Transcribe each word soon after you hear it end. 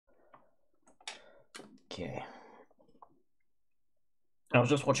Okay. I was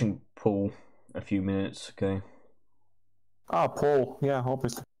just watching Paul a few minutes ago. Ah, Paul. Yeah,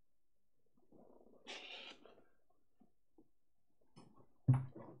 obviously.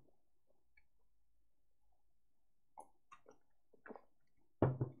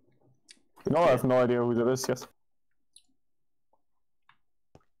 You know, I have no idea who that is yet.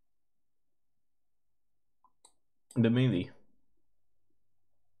 The movie.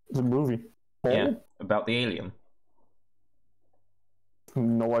 The movie. Paul? Yeah, about the alien.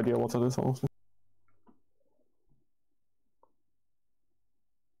 No idea what that is, honestly.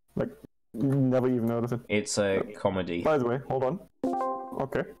 Like, never even heard of it. It's a comedy. By the way, hold on.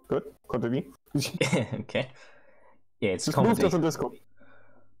 Okay, good. Continue. Okay. Yeah, it's Just comedy. move this on Discord.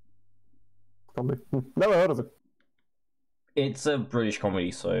 Comedy. Never heard of it. It's a British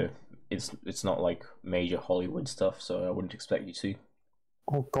comedy, so it's not like major Hollywood stuff, so I wouldn't expect you to.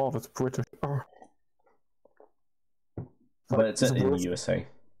 Oh god, it's British. Oh. But it's in the USA.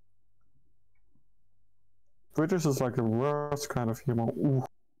 British is like the worst kind of humor. Ooh.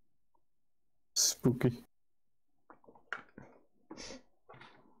 Spooky.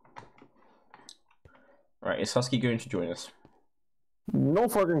 Right, is Husky going to join us? No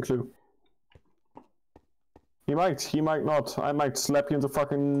fucking clue. He might not. I might slap you in the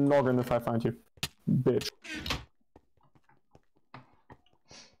fucking noggin if I find you. Bitch.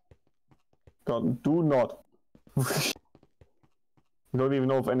 God, do not. I don't even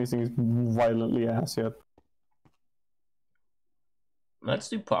know if anything is violently ass yet. Let's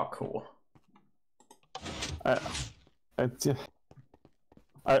do parkour. I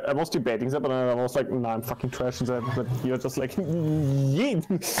was debating that, but then I was like, nah, I'm fucking trashing that. But you're just like, yeet.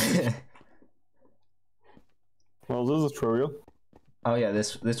 Well, this is trivial. Oh yeah,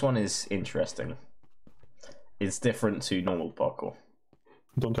 this one is interesting. It's different to normal parkour.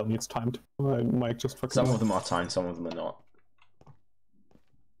 Don't tell me it's timed. I might just fucking... Some of them are timed, some of them are not.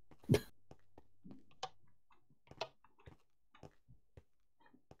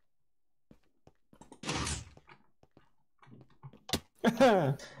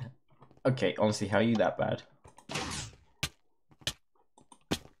 Okay, honestly, how are you that bad?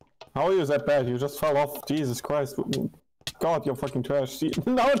 How are you that bad? You just fell off. Jesus Christ. God, you're fucking trash. See?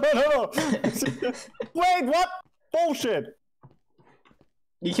 No. Wait, what? Bullshit.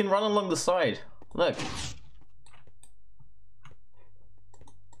 You can run along the side. Look.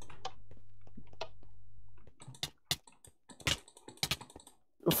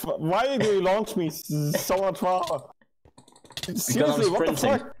 Why do you launch me so much farther? Because Seriously, I'm what the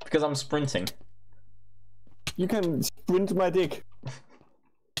sprinting. fuck? Because I'm sprinting. You can sprint my dick.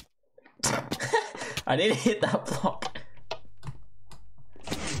 I didn't hit that block.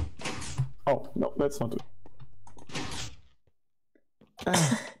 Oh, no, that's not it.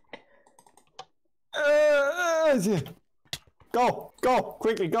 Go,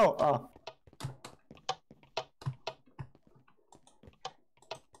 quickly, go. Ah.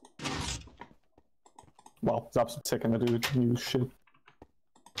 Wow, it's absolute second to do you shit.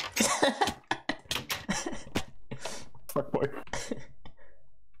 Fuck boy.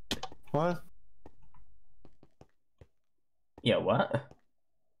 What? Yeah, what?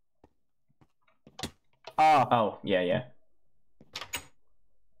 Ah. Oh, yeah.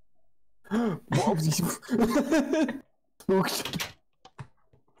 What was he? Spooked.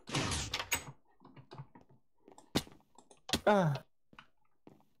 Ah.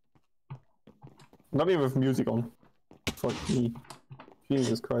 Not even with music on. Fuck me.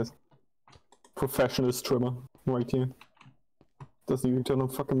 Jesus Christ. Professional streamer right here. Doesn't even turn on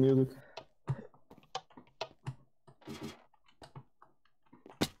fucking music.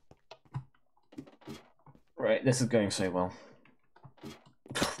 Right, this is going so well.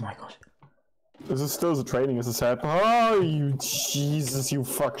 Oh my god. This is still the training, is a sad. Oh, you Jesus, you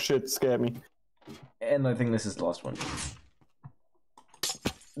fuck shit, scared me. And I think this is the last one.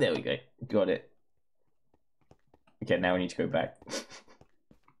 There we go. Got it. Okay, now we need to go back.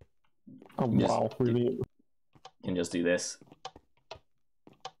 Oh wow, really? You can just do this.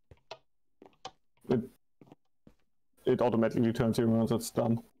 It automatically returns you once it's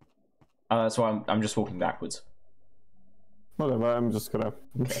done. That's why I'm just walking backwards. Whatever, I'm just gonna...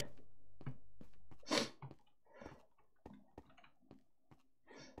 Okay.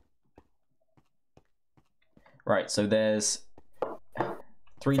 Right, so there's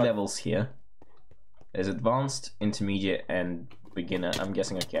 3 levels here. There's advanced, intermediate, and beginner. I'm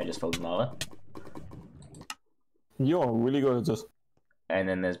guessing, okay, I just filled another. You're really good at this. And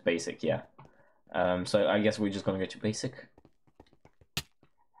then there's basic, yeah. So I guess we're just gonna go to basic.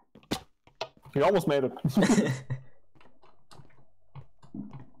 You almost made it.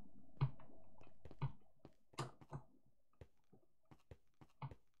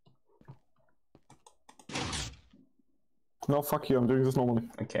 No, fuck you, I'm doing this normally.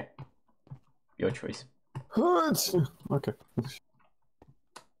 Okay. Your choice. Okay.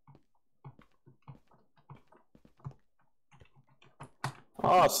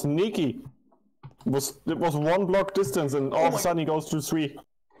 Ah, sneaky! It was 1 block distance and all of a sudden he goes to 3.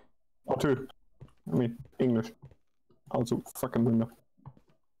 Or 2. I mean, English. Also, fucking window.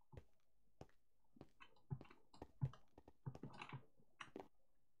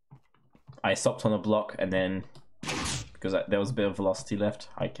 I stopped on a block and then, because there was a bit of velocity left,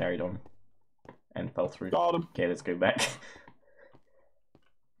 I carried on and fell through. Got him. Okay, let's go back.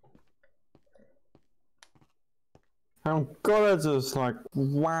 I'm good at this, like,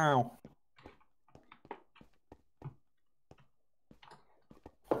 wow.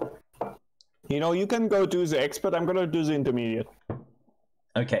 You know, you can go do the expert, I'm gonna do the intermediate.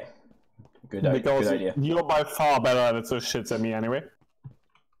 Okay. Good idea. You're by far better at those shits than me anyway.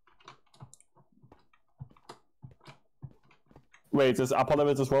 Wait, there's upper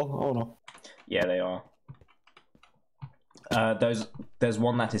levels as well? Oh no. Yeah, they are. There's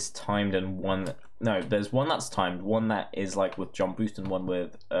one that is timed and one... No, there's one that's timed, one that is like with jump boost and one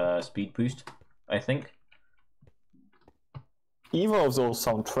with speed boost, I think. Either of those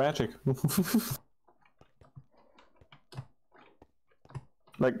sound tragic.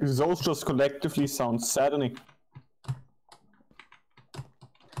 Like, those just collectively sound saddening.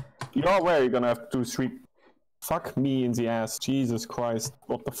 You're aware you're gonna have to do 3... Fuck me in the ass, Jesus Christ.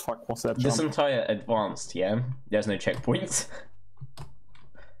 What the fuck was that This jump? entire advanced, yeah? There's no checkpoints.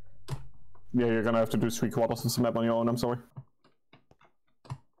 Yeah, you're gonna have to do 3/4 of the map on your own, I'm sorry.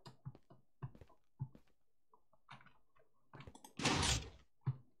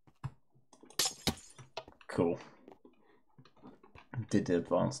 Cool. Did the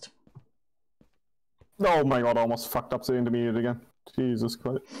advanced. Oh my god, I almost fucked up the intermediate again. Jesus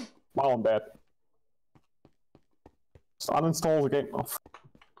Christ. Wow, I'm bad. Just uninstall the game. Oh,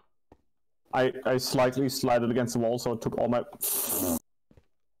 I slightly slided against the wall, so it took all my...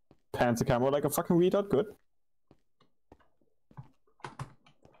 Pans the camera like a fucking retard. Good.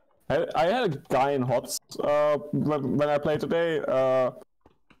 I had a guy in HOTS when I played today.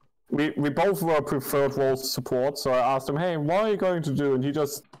 We both were preferred roles support, so I asked him, hey, what are you going to do? And he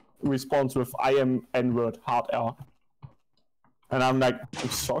just responds with, I am N-word, hard R. And I'm like, I'm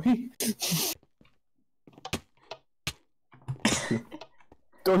sorry?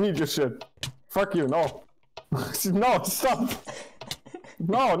 Don't need your shit. Fuck you, no. No, stop!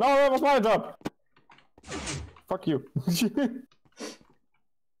 No, that was my job! Fuck you.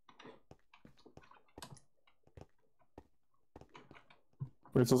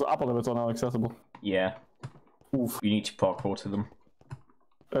 Wait, so the upper limits are now accessible. Yeah. Oof. You need to parkour to them.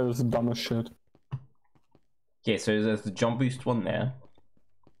 That is dumb as shit. Okay, so there's the jump boost one there.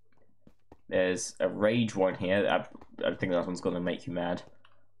 There's a rage one here. I think that one's gonna make you mad.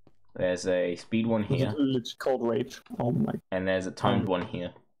 There's a speed one here. It's called rage. Oh my. And there's a timed one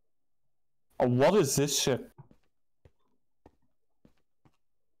here. Oh, what is this shit?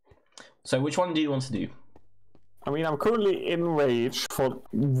 So which one do you want to do? I mean, I'm currently in rage for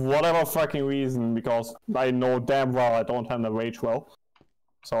whatever fucking reason, because I know damn well I don't handle rage well.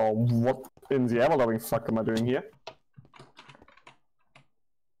 So what in the ever-loving fuck am I doing here?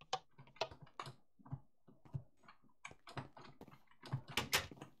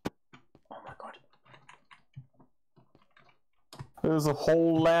 Oh my god. There's a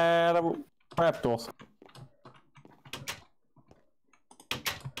whole lot of trapdoors.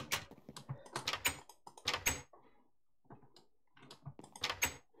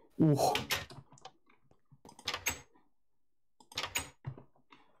 Ooh.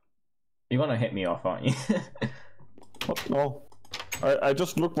 You're gonna hit me off, aren't you? What? No. I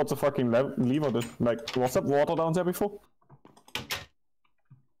just looked what the fucking lever did. Like, was that water down there before?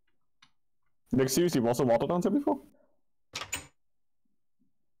 Like, seriously, was there water down there before?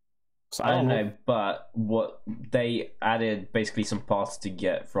 So I don't know, but what they added basically some paths to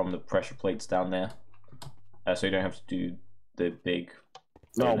get from the pressure plates down there, so you don't have to do the big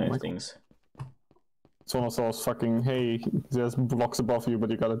things. It's one of those fucking, hey, there's blocks above you, but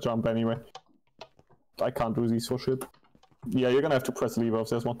you gotta jump anyway. I can't do these for shit. Yeah, you're gonna have to press the lever if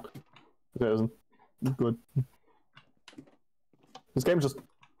there's one. If there isn't. Good. This game just...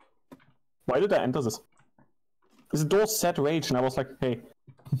 Why did I enter this? This door said rage, and I was like, hey,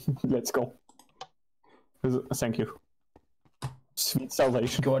 let's go. Thank you. Sweet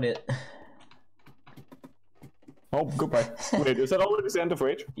salvation. Got it. Oh, goodbye. Wait, is that already the end of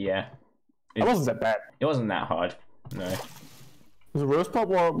rage? Yeah. It wasn't that bad. It wasn't that hard. No. The worst part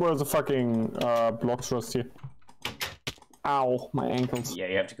were the fucking blocks just here. Ow, my ankles. Yeah,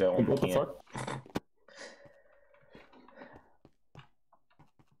 you have to go on What the here. fuck?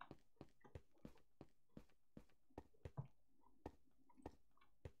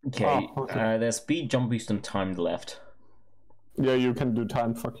 Okay, okay. there's speed, jump boost, and timed left. Yeah, you can do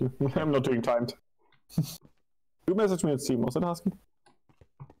timed, fuck you. I'm not doing timed. Who messaged me at Steam? Was it Husky?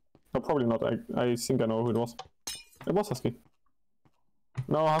 No, probably not. I think I know who it was. It was Husky.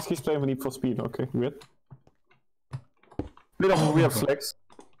 No, Husky's playing for Need for Speed. Okay, weird. Bit of a weird flex.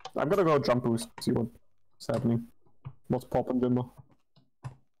 I'm gonna go jump boost, see what's happening. What's popping, Dimmer?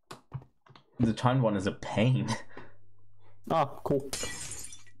 The timed one is a pain. Ah, cool.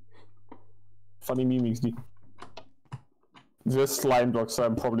 Funny mimics, D. This slime blocks, so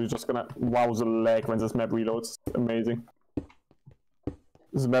I'm probably just gonna wow the lag when this map reloads. Amazing.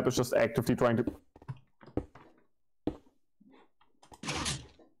 This map is just actively trying to...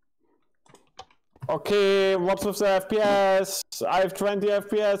 Okay, what's with the FPS? I have 20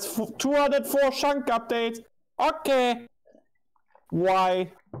 FPS, 204 chunk updates. Okay.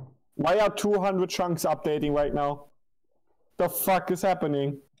 Why? Why are 200 chunks updating right now? The fuck is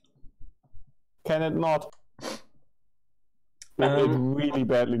happening? Can it not? It really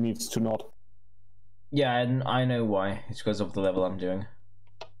badly needs to not. Yeah, and I know why. It's because of the level I'm doing.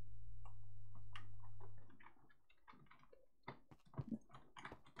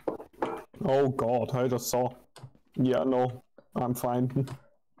 Oh god, I just saw. Yeah, no, I'm fine.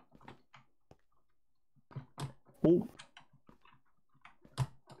 Oh.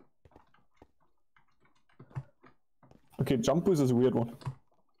 Okay, jump boost is a weird one.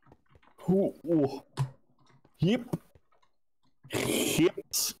 Ooh, ooh. Yep.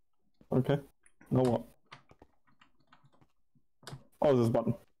 Hips. Okay. No what? Oh, this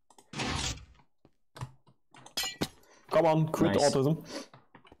button. Come on, quit Nice. autism.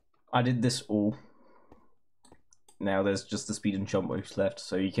 I did this all. Now there's just the speed and jump boost left,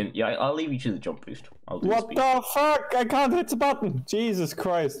 so you can... Yeah, I'll leave you to the jump boost. I'll do What the fuck? I can't hit the button. Jesus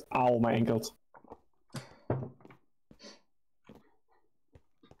Christ. Ow, my ankles.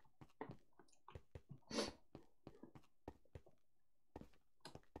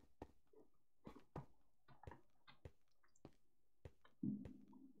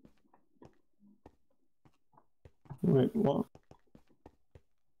 Wait, what?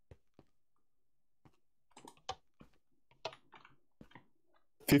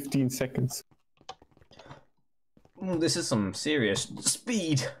 "15 seconds. Ooh, this is some serious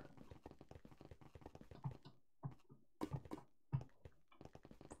speed.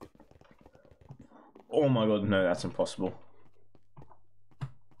 Oh my god, no, that's impossible.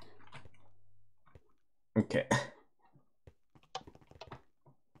 Okay.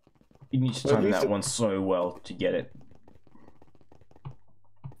 You need to time that one so well to get it.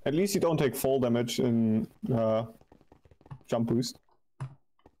 At least you don't take fall damage in jump boost.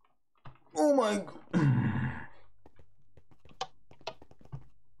 Oh my god.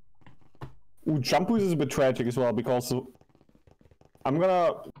 Ooh, jump boost is a bit tragic as well because I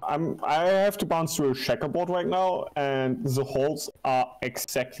have to bounce through a checkerboard right now and the holes are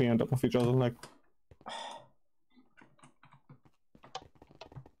exactly on top of each other, like.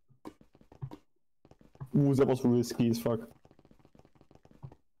 Ooh, that was risky as fuck.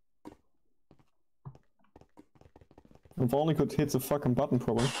 If only could hit the fucking button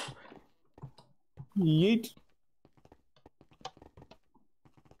probably. Yeet.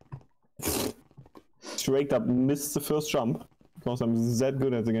 Straight up missed the first jump because I'm that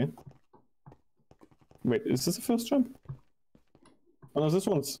good at the game. Wait, is this the first jump? Oh no, this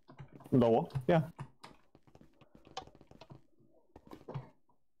one's lower. Yeah.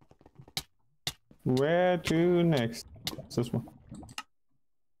 Where to next? It's this one.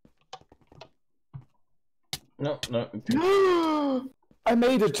 No, no. I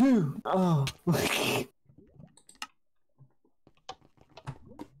made it too! Oh.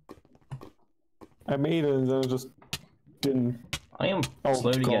 I made it and then I just didn't. I am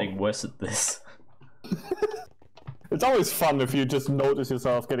slowly getting worse at this. It's always fun if you just notice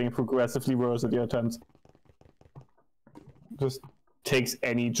yourself getting progressively worse at your attempts. Just takes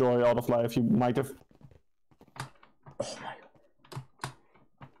any joy out of life. You might have. Oh my god.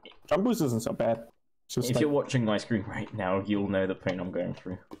 Jump boost isn't so bad. Just If like... you're watching my screen right now, you'll know the pain I'm going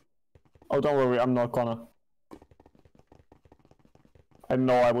through. Oh, don't worry, I'm not gonna. I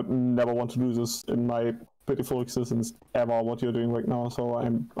know I would never want to do this in my pitiful existence ever. What you're doing right now, so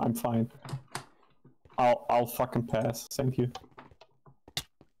I'm fine. I'll fucking pass. Thank you.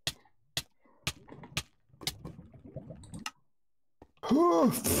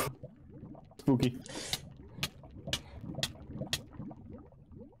 Spooky.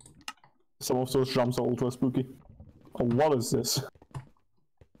 Some of those jumps are ultra spooky. Oh, what is this?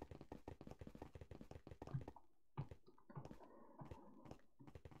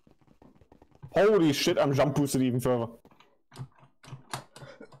 Holy shit, I'm jump boosted even further.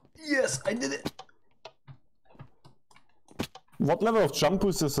 Yes, I did it! What level of jump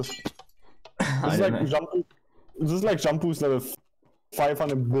boost is this? I don't know. This is like jump boost level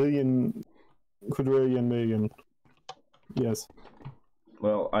 500 billion quadrillion million. Yes.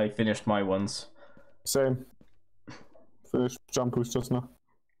 Well, I finished my ones. Same. Finished jump boost just now.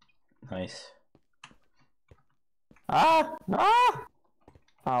 Nice. Ah! Ah!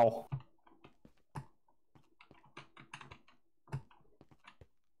 Ow.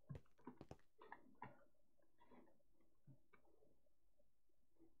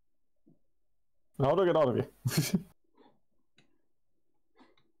 How do I get out of here?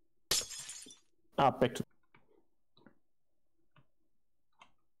 Back to...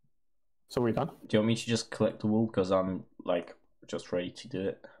 So we're done? Do you want me to just collect the wool? Because I'm, like, just ready to do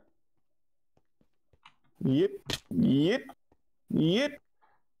it. Yep. Yep. Yep.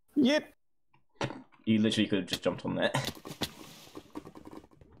 Yep. You literally could have just jumped on there.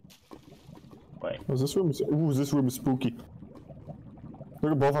 Wait. Oh, this room is... Ooh, this room is spooky.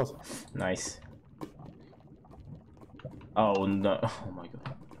 Look at both of us. Nice. Oh no. Oh my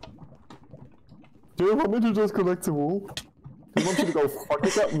god. Do you want me to just collect the wool? Do you want you to go fuck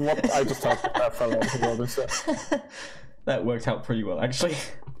it up? What? I just thought that fell out of the That worked out pretty well, actually.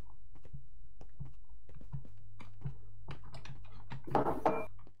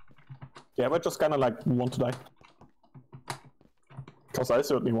 Yeah, but just kind of like want to die. Because I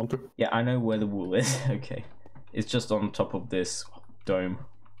certainly want to. Yeah, I know where the wool is. Okay. It's just on top of this dome.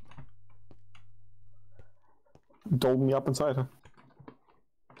 Dome me up inside, huh?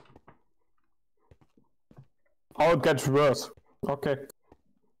 Oh, it gets worse. Okay.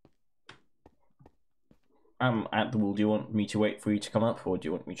 I'm at the wool. Do you want me to wait for you to come up, or do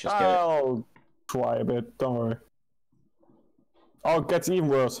you want me to just get it? I'll try a bit, don't worry. Oh, it gets even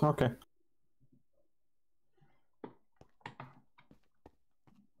worse. Okay.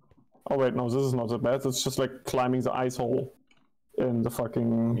 Oh wait, no, this is not that bad. It's just like climbing the ice hole in the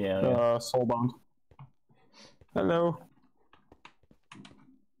fucking soulbound. Hello.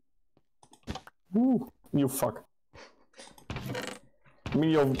 Ooh, you fuck. I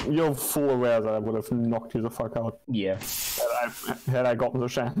mean, you're full aware that I would have knocked you the fuck out. Yeah. Had I gotten the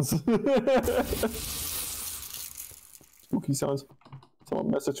chance. Spooky sounds.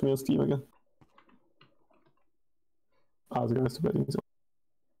 Someone messaged me on Steam again. Ah, the guy's debating so.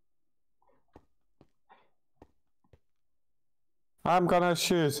 I'm gonna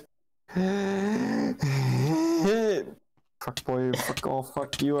shoot. Fuck boy, fuck off,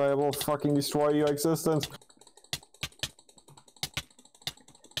 fuck you, I will fucking destroy your existence.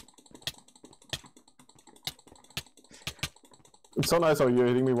 It's so nice how you're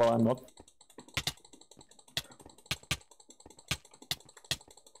hitting me while I'm not.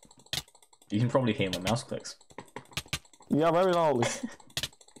 You can probably hear my mouse clicks. Yeah, very loudly.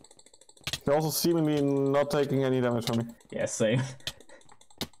 You're also seemingly not taking any damage from me. Yeah, same.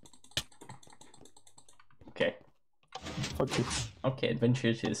 Okay. Fuck you. Okay, adventure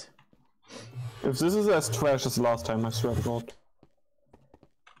it is. If this is as trash as last time, I swear to God.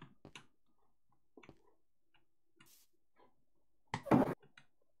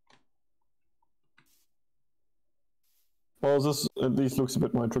 Well, this at least looks a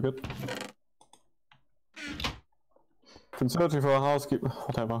bit more intricate. Conservatory for a housekeeper,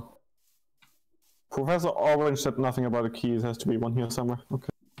 whatever. Professor Orange said nothing about a key, it has to be one here somewhere. Okay.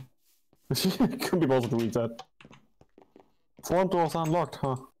 Couldn't be bothered to read that. Front doors unlocked,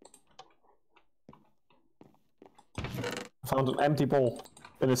 huh? Found an empty bowl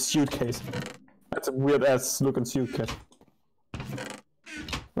in a suitcase. That's a weird ass looking suitcase.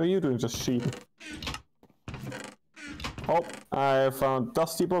 What are you doing, just cheating? Oh, I found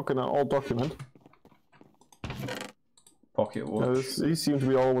Dusty book and an old document. Pocket watch. These seem to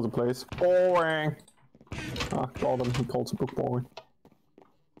be all over the place. Boring! Ah, Gordon, he calls the book boring.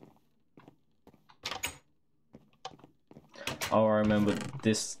 Oh, I remember,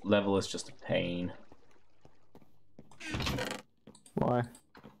 this level is just a pain. Why?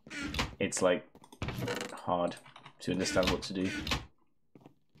 It's like hard to understand what to do.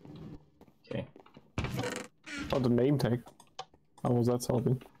 Okay. Oh, the name tag. How was that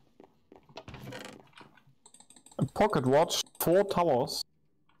helping? A pocket watch, 4 towers,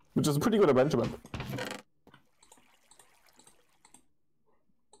 which is a pretty good adventure map.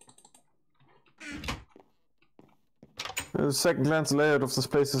 The second glance layout of this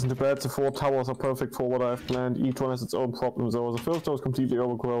place isn't too bad. The 4 towers are perfect for what I've planned. Each one has its own problems though. The first tower is completely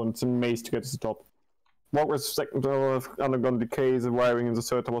overgrown. It's a maze to get to the top. Walkways the second tower have undergone decay. The wiring in the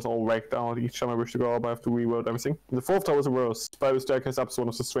third tower is all wrecked out. Each time I wish to go up, I have to rework everything. The fourth tower is the worst. Spiral staircase up is one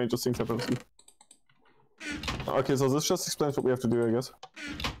of the strangest things I've ever seen. Okay, so this just explains what we have to do, I guess.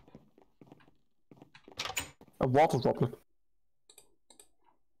 A water droplet.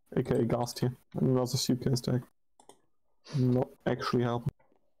 AKA ghast here. Another suitcase tag. Not actually helping.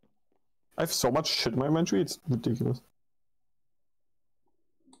 I have so much shit in my inventory, it's ridiculous.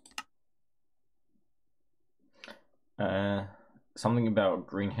 Something about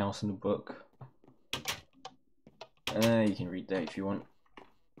greenhouse in the book. You can read that if you want.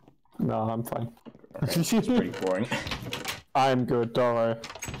 No, I'm fine. Okay, it's pretty boring. I'm good, don't worry.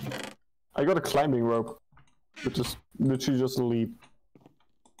 I got a climbing rope, which is literally just a leap.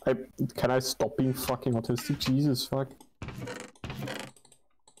 Can I stop being fucking autistic? Jesus fuck.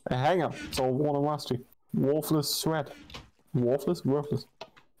 A hanger, it's all one and mastery. Worthless thread. Worthless? Worthless.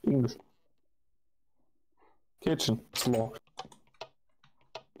 English. Kitchen, it's locked.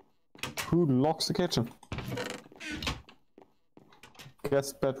 Who locks the kitchen?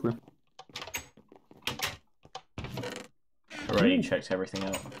 Guest bedroom. Already checked everything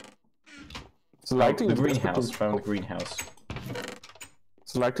out. Selecting the greenhouse. Found the greenhouse.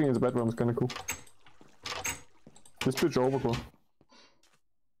 Selecting his bedroom is kinda cool. This bitch overgrown.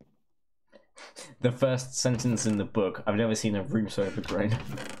 The first sentence in the book, I've never seen a room so overgrown.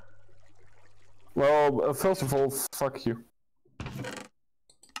 Well, first of all, fuck you.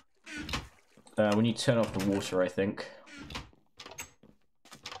 When you turn off the water, I think.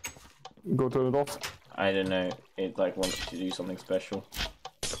 Go turn it off. I don't know. It like wants to do something special.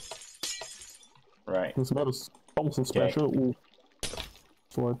 Right. It's about something special. Okay. Ooh.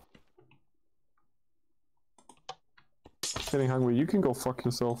 What? Getting hungry. You can go fuck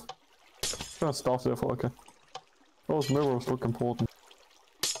yourself. I'm gonna starve there for okay. Those mirrors look important.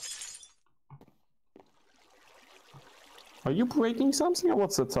 Are you breaking something or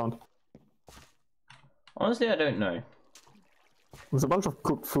what's that sound? Honestly, I don't know. There's a bunch of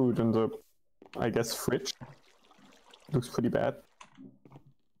cooked food in the, I guess, fridge. Looks pretty bad.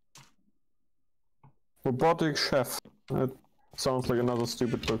 Robotic chef. That sounds like another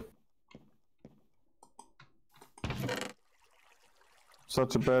stupid book.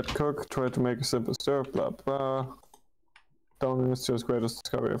 Such a bad cook, tried to make a simple stir, blah blah. Don't is just greatest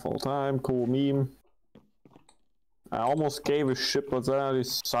discovery of all time, cool meme. I almost gave a shit, but then I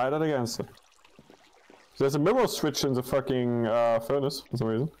decided against it. There's a mirror switch in the fucking furnace for some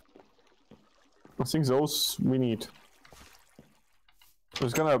reason. I think those we need. I'm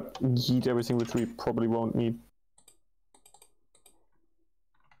just gonna yeet everything which we probably won't need.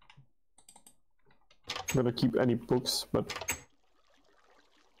 I'm gonna keep any books, but...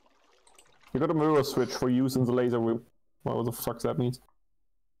 We got a mirror switch for use in the laser room. What the fuck that means?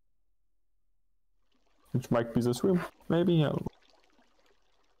 Which might be this room. Maybe, I don't know.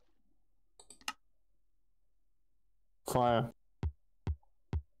 Fire.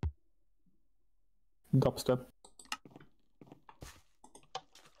 Dubstep.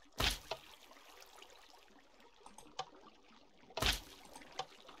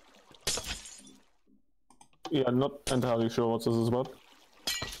 Yeah, not entirely sure what this is about.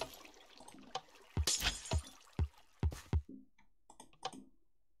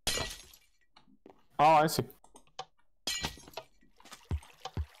 Oh, I see.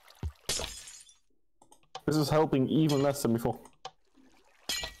 This is helping even less than before.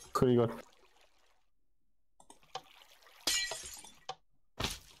 Pretty good.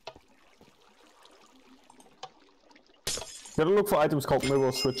 Gotta look for items called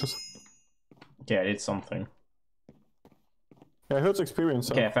mirror switches. Yeah, I did something. Yeah, it hurts experience.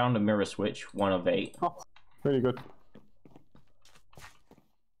 So. Okay, I found a mirror switch, 1 of 8. Oh, really good.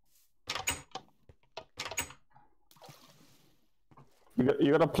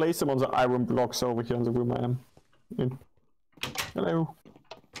 You gotta place them on the iron blocks over here in the room I am in. Hello.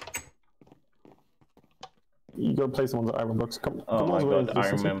 You gotta place them on the iron blocks. Come Oh my god, I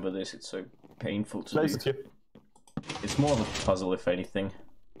remember this. It's so painful to place do. it here. It's more of a puzzle, if anything.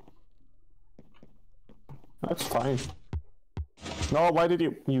 That's fine. No, why did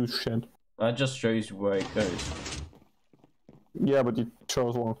you use shit? That just shows you where it goes. Yeah, but you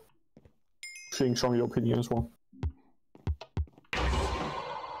chose wrong. Showing your opinion is wrong.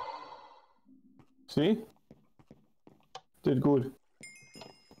 See? Did good.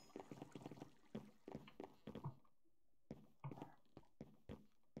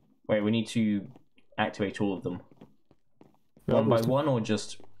 Wait, we need to activate all of them. Yeah, one by obviously. one,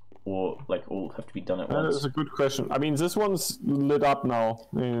 or like all have to be done at once? That's a good question. I mean, this one's lit up now,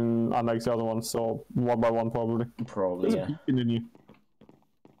 unlike the other ones, so one by one probably. Probably, There's yeah. a beacon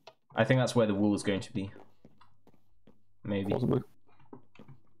I think that's where the wall is going to be. Maybe. Possibly.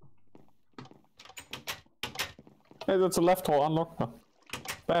 Hey, that's a left hole unlocked now.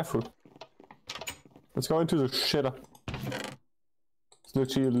 Bathroom. Let's go into the shitter. It's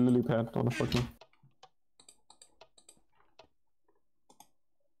literally a lily pad on a fucking...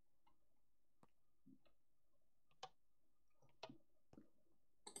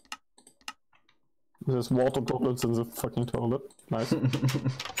 There's water droplets in the fucking toilet. Nice.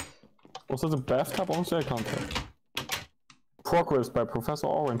 Was that a bathtub? Honestly, I can't tell. Progress by Professor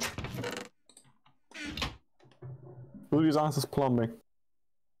Orange. Who designs this plumbing?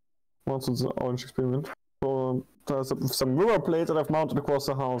 What's the Orange experiment? So there's some mirror plates that I've mounted across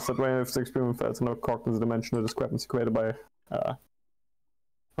the house that when if the experiment fails and not cognizant dimensional discrepancy created by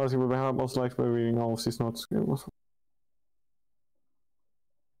will be helped most likely by reading all of these notes.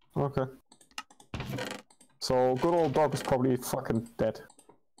 Okay. So good old dog is probably fucking dead.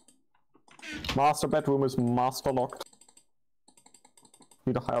 Master bedroom is master locked.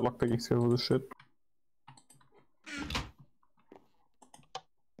 Need a higher lockpicking skill with this shit.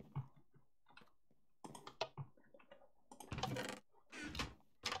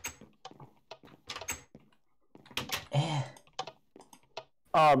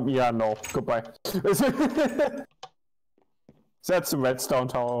 Yeah, no. Goodbye. That's the redstone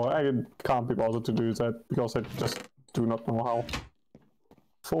tower. I can't be bothered to do that because I just do not know how.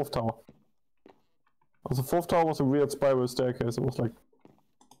 Fourth tower. Also, fourth tower was a weird spiral staircase. It was like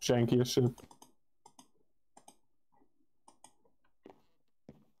janky as shit.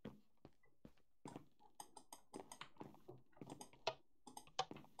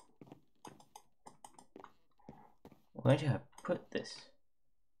 Where did I put this?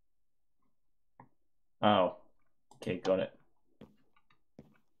 Oh. Okay, got it.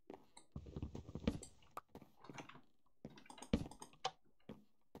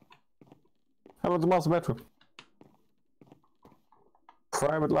 How about the master bedroom?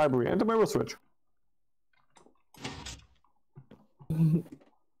 Private library and the mirror switch.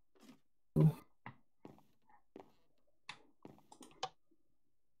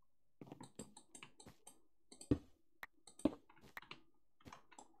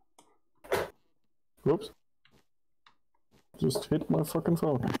 Whoops. Just hit my fucking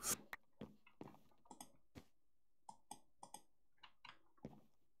phone.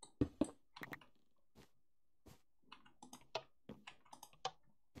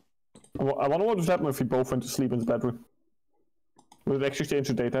 I wonder what would happen if we both went to sleep in the bedroom. Would it actually change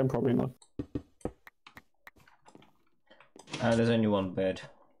the daytime? Probably not. There's only one bed.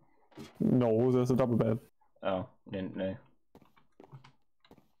 No, there's a double bed. Oh, didn't know.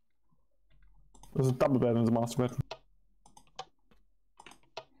 There's a double bed in the master bedroom.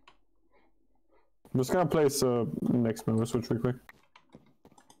 I'm just gonna place the next mirror switch real quick.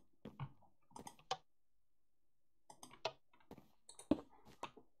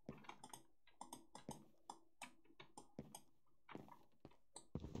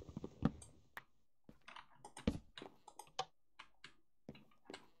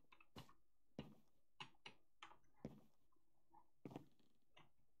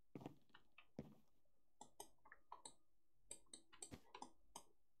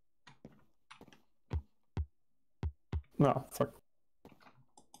 No, fuck.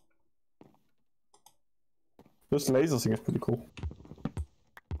 This laser thing is pretty cool.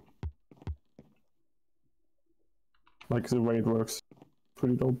 Like the way it works.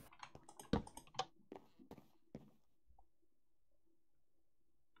 Pretty dope.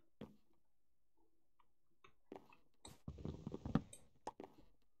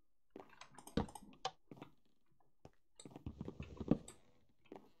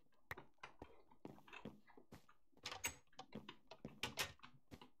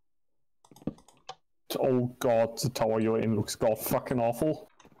 Oh god, the tower you're in looks god fucking awful.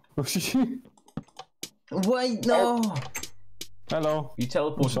 Wait, no! Hello. You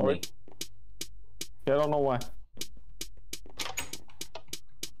teleported me. Yeah, I don't know why.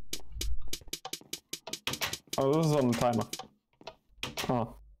 Oh, this is on the timer.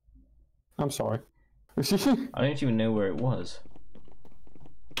 Oh. I'm sorry. I don't even know where it was.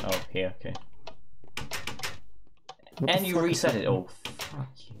 Oh, here, okay. And you reset it. Oh, fuck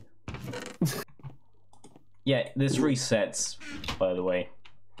you. Yeah, this resets, by the way.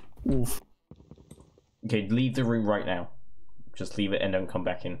 Oof. Okay, leave the room right now. Just leave it and don't come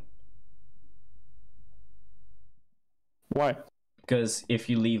back in. Why? Because if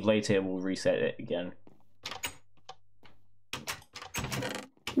you leave later, it will reset it again.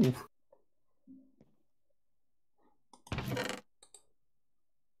 Oof.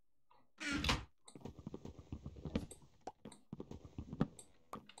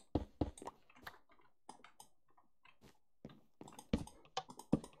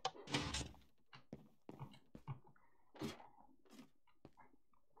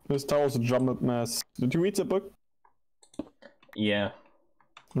 This tower's a jumbled mess. Did you read the book? Yeah.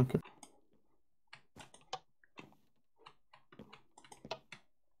 Okay.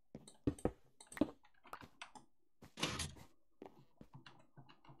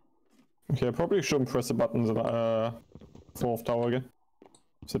 Okay, I probably shouldn't press the buttons at fourth tower again.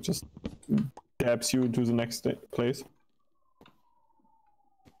 So it just dabs you into the next place.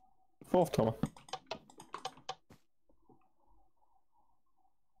 Fourth tower.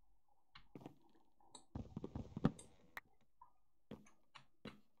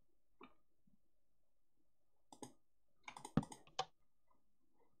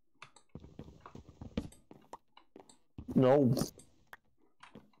 No.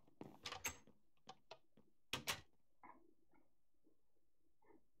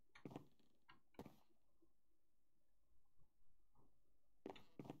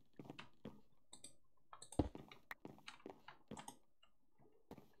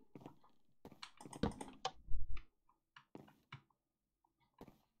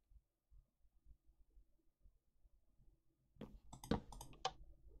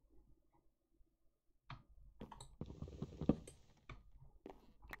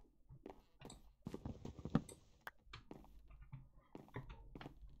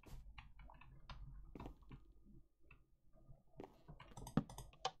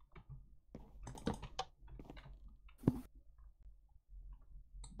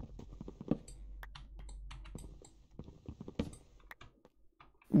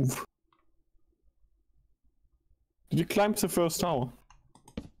 Oof. Did you climb to the first tower?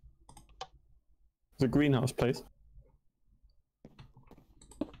 The greenhouse place.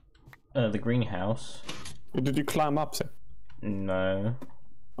 The greenhouse. Did you climb up there? No.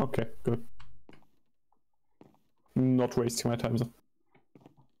 Okay, good. Not wasting my time, though.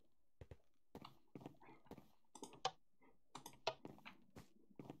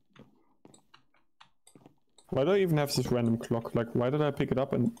 Why do I even have this random clock? Like, why did I pick it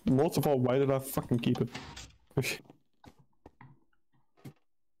up? And most of all, why did I fucking keep it?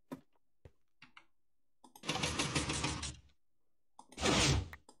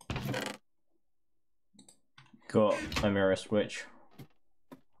 Got a mirror switch.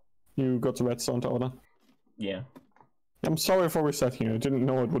 You got the redstone tower then? Yeah. I'm sorry for resetting it. I didn't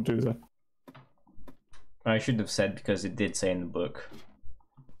know it would do that. I should have said because it did say in the book.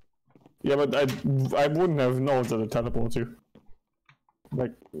 Yeah, but I wouldn't have known that it teleports you.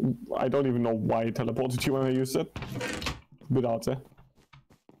 Like, I don't even know why it teleported you when I used it. Without it.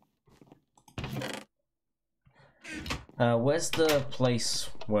 Where's the place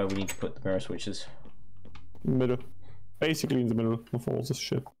where we need to put the mirror switches? Middle. Basically in the middle of all this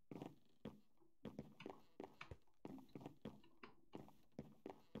shit.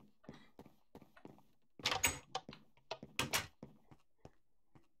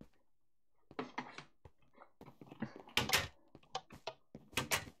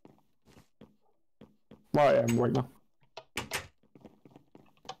 Well, I am right now.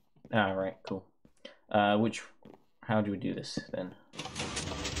 Alright, cool. How do we do this then?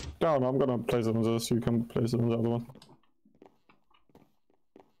 No, I'm gonna place it on this, so you can place it on the other one.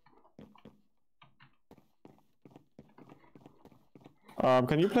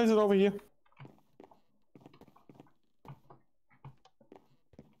 Can you place it over here?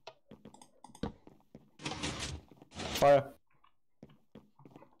 Fire.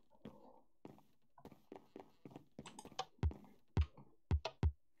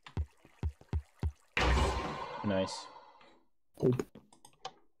 Nice. Oh.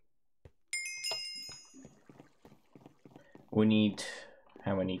 We need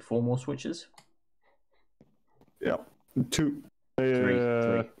how many? 4 more switches? Yeah. 2. Three.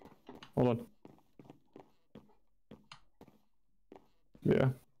 Hold on. Yeah.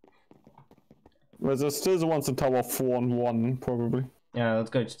 Well, there's still the ones in Tower 4 and 1, probably. Yeah, let's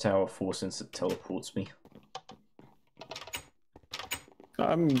go to Tower 4 since it teleports me.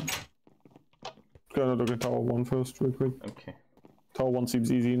 I'm gonna look at Tower 1 first, real quick. Okay. Tower 1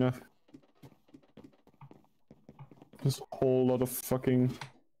 seems easy enough. There's a whole lot of fucking...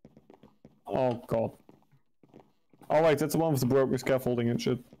 Oh god. Oh wait, that's the one with the broken scaffolding and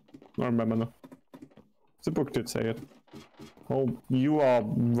shit. I remember now. The book did say it. Oh, you are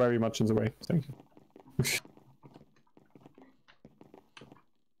very much in the way. Thank you.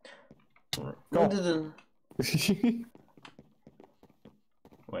 Go.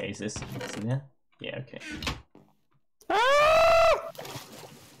 Wait, is this in there? Yeah, okay. Ah!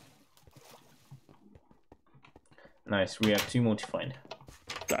 Nice, we have 2 more to find.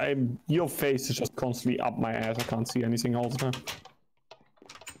 Your face is just constantly up my ass. I can't see anything all the time.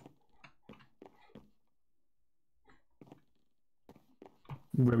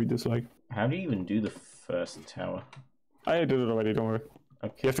 Very dislike. How do you even do the first tower? I did it already, don't worry.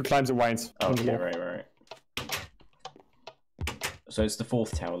 Okay. You have to climb the vines. Okay, right. So it's the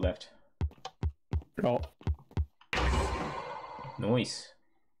 4th tower left. Oh. Nice.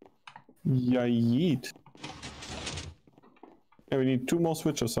 Yeah, yeet. Yeah, we need 2 more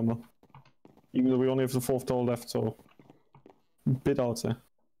switches somewhere. Even though we only have the 4th door left, so... a bit out there.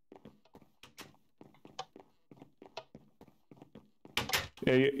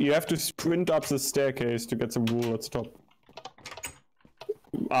 Yeah, you have to sprint up the staircase to get the wool at the top.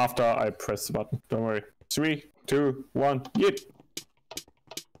 After I press the button, don't worry. 3, 2, 1, yeet!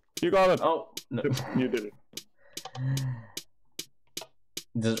 You got it! Oh, no. You didn't.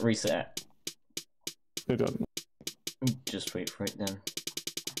 Does it reset? It doesn't. Just wait for it then.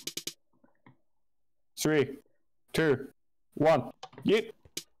 3, 2, 1, yeet!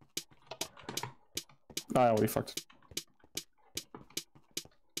 I already fucked.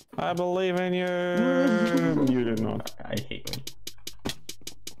 I believe in you! You did not. I hate me.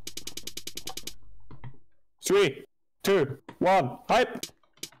 3, 2, 1, hype!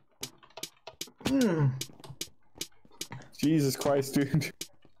 Jesus Christ, dude.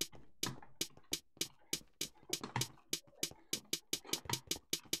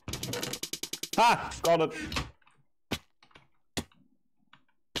 Ah! Got it!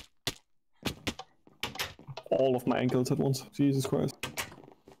 All of my ankles at once. Jesus Christ.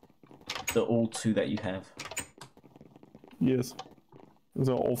 The all 2 that you have. Yes.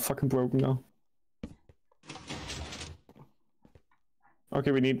 They're all fucking broken now.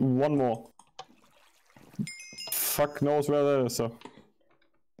 Okay, we need 1 more. Fuck knows where that is, so.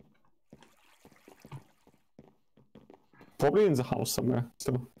 Probably in the house somewhere,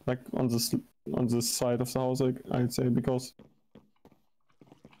 still. Like on this side of the house, I'd say, because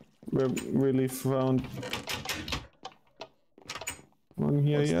we really found one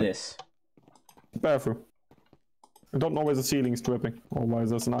here What's yet. this? Bathroom. I don't know where the ceiling's dripping, or why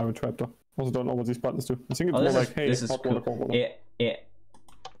there's an iron trapdoor. Also don't know what these buttons do. I think it's more like, hey, this is hot cool. water, cold water. It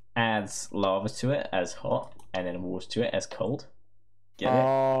adds lava to it as hot, and then water to it as cold. Get it?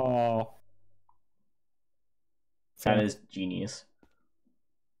 Oh. That is genius.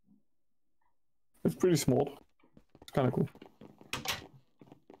 It's pretty small. It's kind of cool.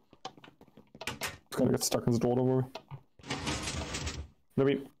 It's gonna get stuck in the door, don't worry. I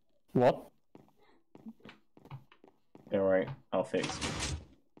mean, what? Alright, I'll fix.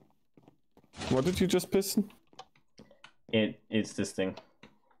 What did you just piss in? It's this thing.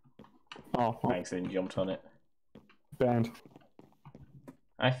 Oh, I accidentally jumped on it. banned.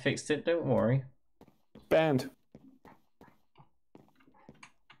 I fixed it, don't worry. Banned.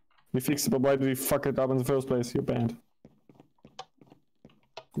 You fixed it, but why did you fuck it up in the first place? You're banned.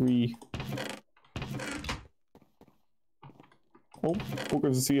 Oh, book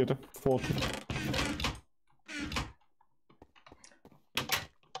of the theater. 40.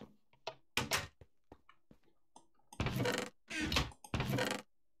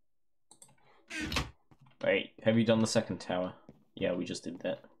 Wait, have you done the second tower? Yeah, we just did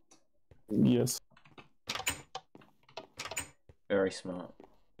that. Yes. Very smart.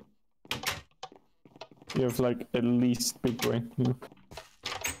 You have like at least big brain. You know?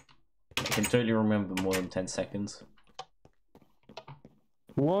 I can totally remember more than 10 seconds.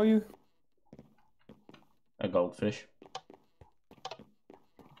 Who are you? A goldfish.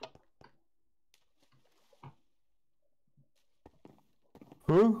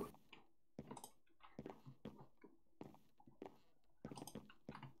 Who?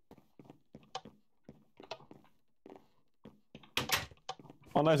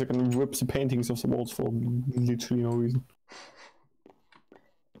 Oh nice, I can rip the paintings of the walls for literally no reason.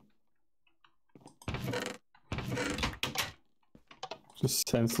 Just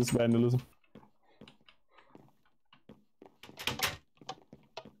senseless vandalism.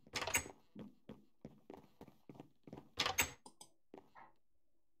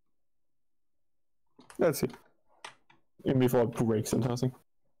 Let's see. Even before it breaks and something.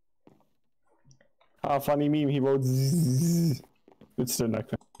 Ah, funny meme, he wrote zzz. It's still like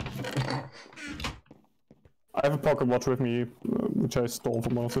that. I have a pocket watch with me, which I stole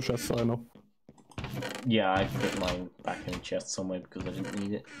from one of the chests, so I know. Yeah, I put mine back in the chest somewhere because I didn't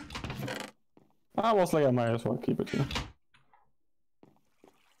need it. I was like, I might as well keep it here.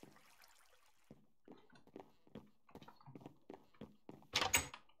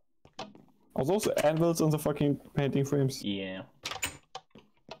 Are those anvils on the fucking painting frames? Yeah.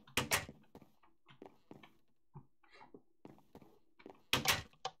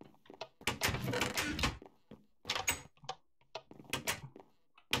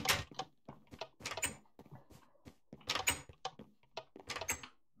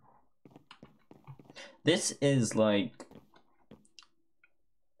 This is like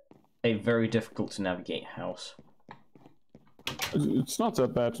a very difficult to navigate house. It's not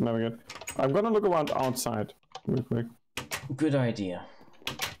that bad to navigate. I'm gonna look around outside real quick. Good idea.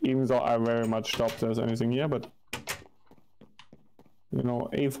 Even though I very much doubt there's anything here, but you know,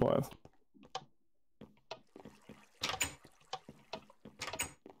 A5.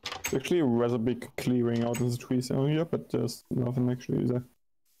 It's actually a rather big clearing out of the trees down here, but there's nothing actually there.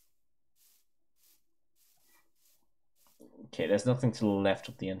 Okay, there's nothing to the left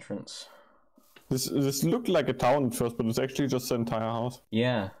of the entrance. This looked like a town at first, but it's actually just the entire house.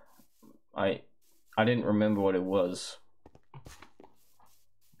 Yeah, I didn't remember what it was,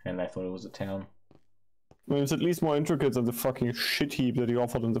 and I thought it was a town. I mean, it's at least more intricate than the fucking shit heap that he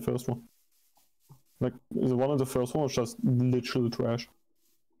offered in the first one. Like, the one in the first one was just literal trash.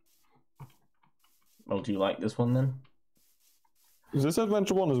 Well, do you like this one then? This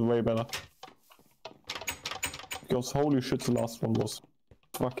adventure one is way better. Because holy shit, the last one was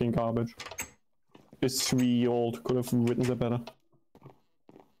fucking garbage. It's 3-year-old could have written that better.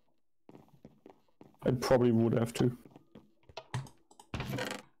 And probably would have too.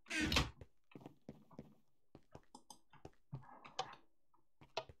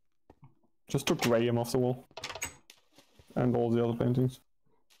 Just took Graham off the wall. And all the other paintings.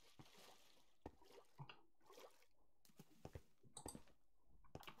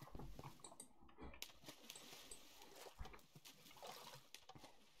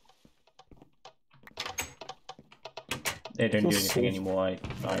 They don't do anything anymore.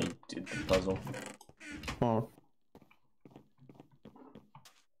 I did the puzzle. Oh.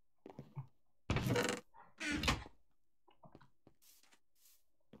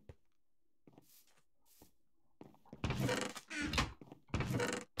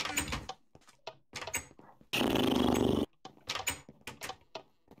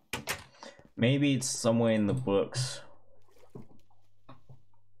 Maybe it's somewhere in the books.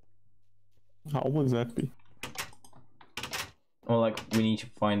 How would that be? Or like, we need to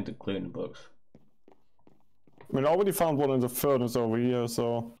find the clue in the books. I mean, I already found one in the furnace over here,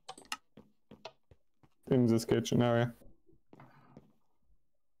 so... in this kitchen area.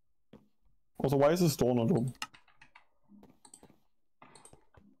 Also, why is this door not open?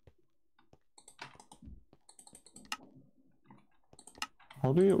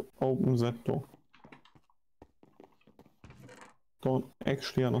 How do you open that door? Don't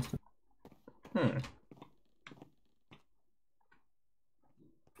actually understand.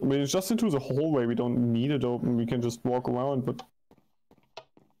 I mean, it's just into the hallway, we don't need it open, we can just walk around, but...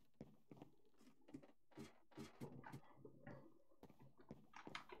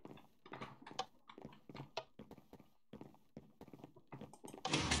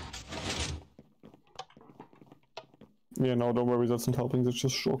 Yeah, no, don't worry, that's not helping, that's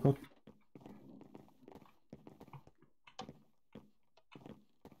just shortcut.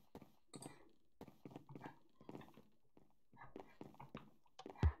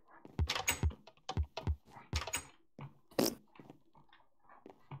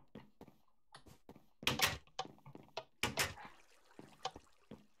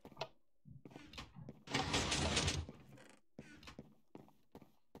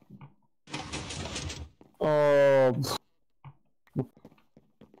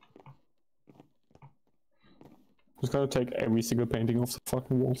 Just gotta take every single painting off the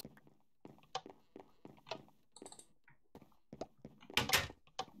fucking walls.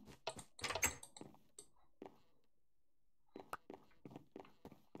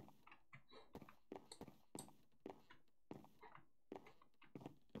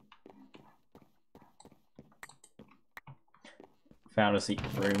 Found a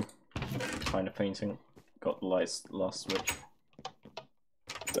secret room. Find a painting. Got the last switch.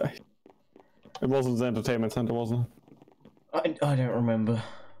 It wasn't the entertainment center, wasn't it? I don't remember.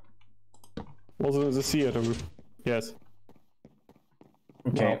 Was it the theater? Yes.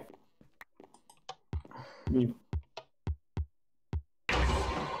 Okay. Wow. Me.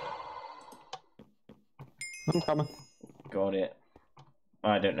 I'm coming. Got it.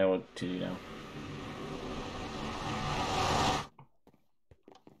 I don't know what to do now.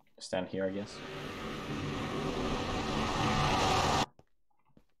 Stand here, I guess.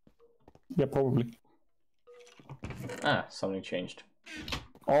 Yeah, probably. Ah, something changed.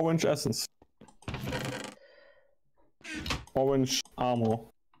 Orange essence. Orange armor.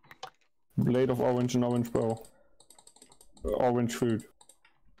 Blade of orange and orange bow. Orange food.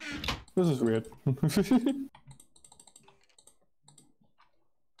 This is weird. I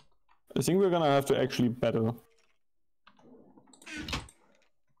think we're gonna have to actually battle.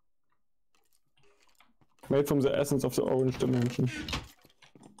 Made from the essence of the orange dimension.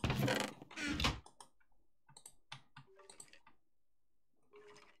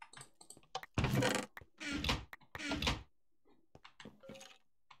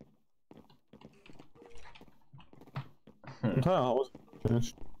 Entire house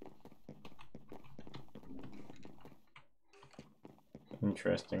finished.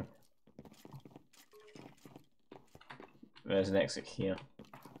 Interesting. There's an exit here.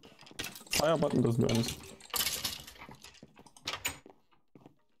 Fire button doesn't do anything.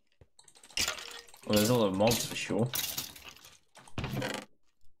 Well, there's a lot of mobs for sure.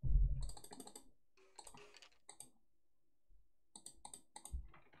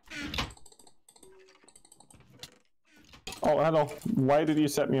 Oh, hello. Why did you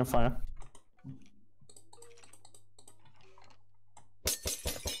set me on fire?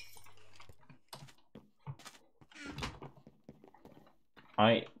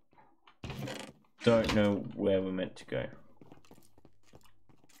 I don't know where we're meant to go.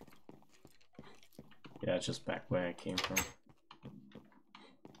 Yeah, it's just back where I came from.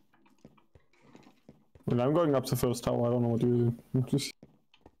 Well, I'm going up the first tower, I don't know what you do. Is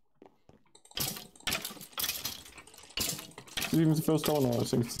it even the first tower? No, I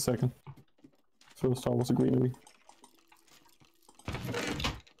think it's the second. First tower was a greenery.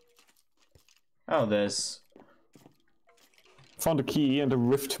 Oh, there's... Found a key and a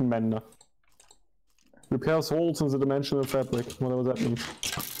rift mender. Repairs holes in the dimensional fabric, whatever that means.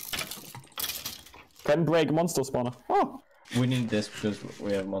 Can break monster spawner. Oh! We need this because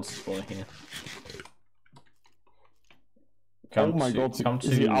we have monster spawner here. Oh my god,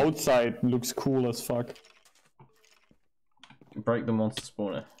 the outside looks cool as fuck. Break the monster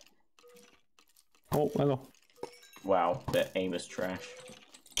spawner. Oh, hello. Wow, their aim is trash.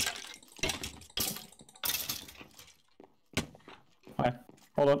 Hi.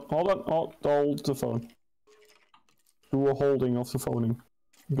 Hold the phone. Do a holding of the phoning.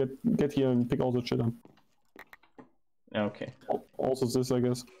 Get here and pick all the shit up. Okay. Also this, I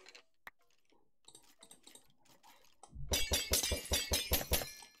guess.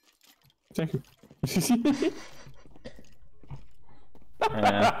 Thank you.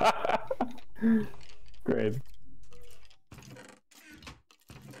 Great.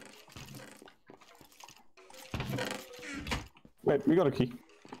 Wait, we got a key.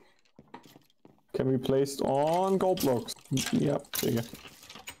 Can be placed on gold blocks. Yep, there you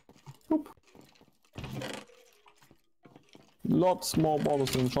go. Oop. Lots more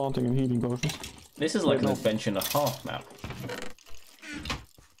bottles of enchanting and healing potions. This is like an adventure and a half map.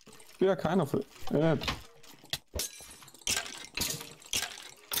 Yeah, kind of. Yeah.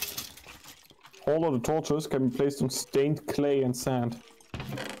 All of the torches can be placed on stained clay and sand.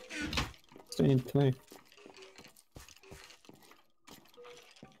 Stained clay.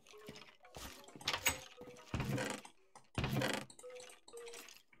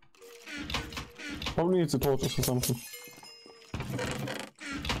 Probably needs the torches or something.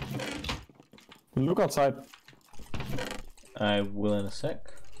 Look outside. I will in a sec.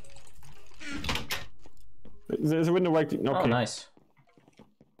 There's a window right there. Okay. Oh, nice.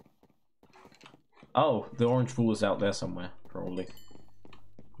 Oh, the orange pool is out there somewhere, probably.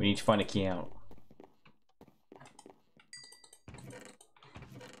 We need to find a key out.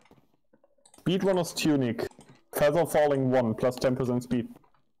 Speedrunner's tunic. Feather falling 1 plus 10% speed.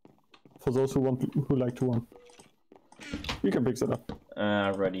 For those who like to run. You can pick that up. I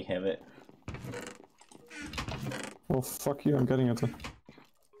already have it. Oh fuck you, I'm getting it.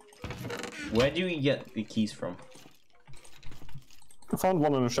 Where do we get the keys from? I found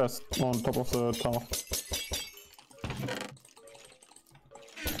one in a chest on top of the tower.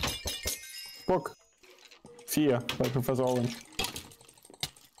 Book. Fear by Professor Orange.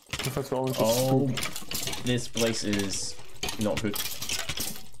 Professor Orange is spook. This place is not good.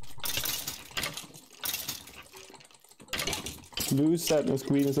 Blue is sadness,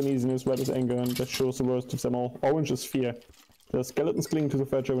 green is uneasiness, red is anger, and that shows the worst of them all. Orange is fear. The skeletons clinging to the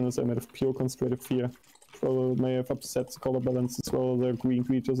fragile windows are made of pure concentrated fear. Although it may have upset the color balance as well as their green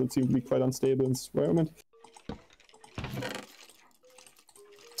creatures that seem to be quite unstable in this environment.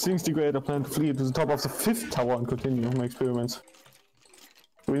 Seems degrade a plan to flee to the top of the 5th tower and continue my experiments.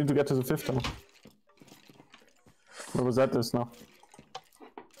 We need to get to the 5th tower. Where was that this now?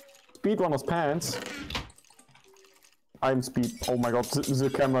 Speedrunner's pants. I'm speed. Oh my god,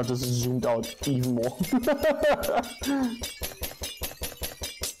 the camera just zoomed out even more.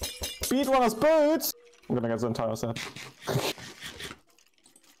 Speedrunner's boots! I'm gonna get the entire set.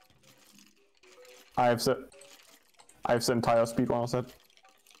 I have the entire speedrunner set.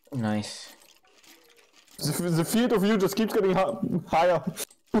 Nice. The field of view just keeps getting higher.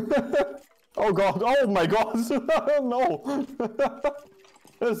 Oh god, oh my god, no!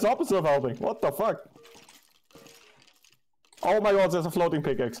 It's the opposite of helping, what the fuck? Oh my god, there's a floating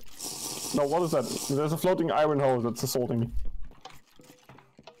pickaxe. No, what is that? There's a floating iron hole that's assaulting me.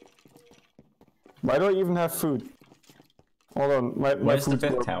 Why do I even have food? Hold on, my Where's the food's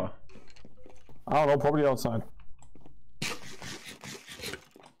 5th tower? I don't know, probably outside.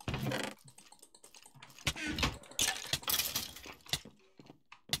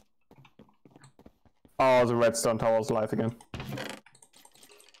 Oh, the redstone tower's alive again.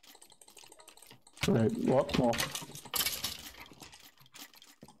 Wait, what? No.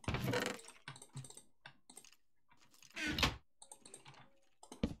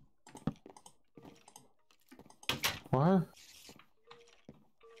 What?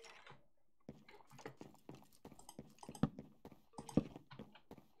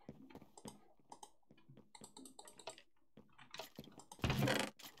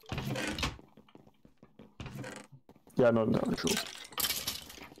 Yeah, no, sure.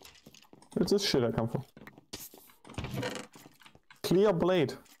 Where's this shit I come from? Clear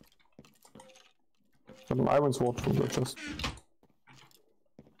blade. Got an iron sword from the chest.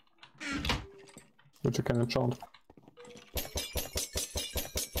 Which I can enchant.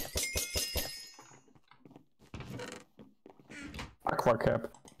 Aqua cap.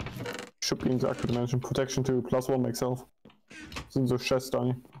 Should be in the aqua dimension. Protection 2, +1 makes health. Sind so chest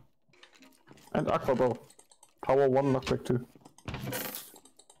Danny. And aqua bow. Power 1, knockback 2.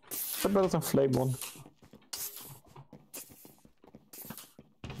 Is that better than flame 1?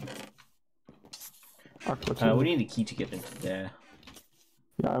 Aqua 2. We need a key to get into there.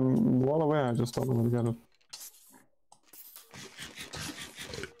 Yeah, I'm well aware, I just don't know where to get it.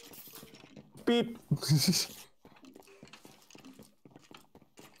 Beep!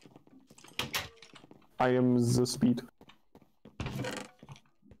 I am the speed.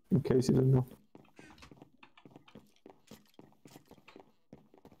 In case you didn't know.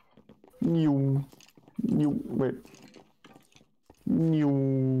 New. Wait.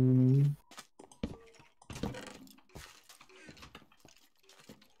 New.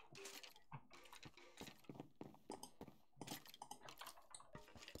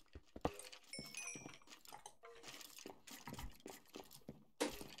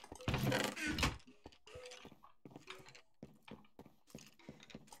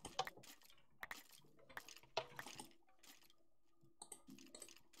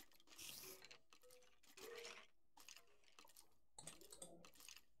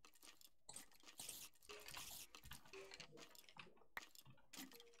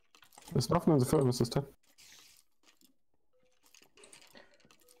 There's nothing in the furnace this time.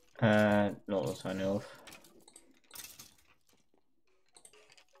 Not that I know of.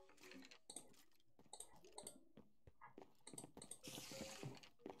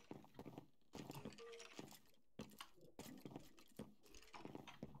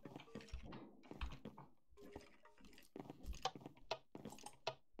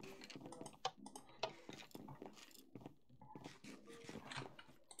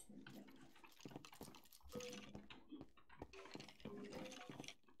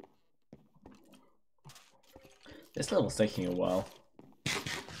 This level's taking a while.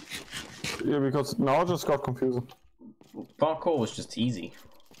 Yeah, because now it just got confusing. Parkour was just easy.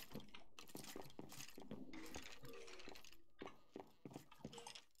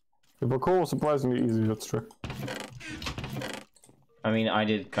 The parkour was surprisingly easy, that's true. I mean, I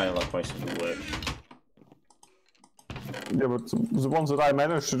did kind of like most of the work. Yeah, but the ones that I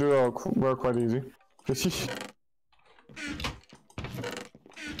managed to do were quite easy.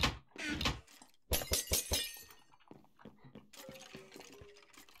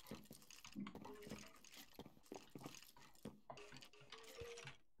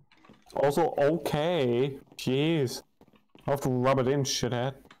 Also, okay. Jeez. I have to rub it in,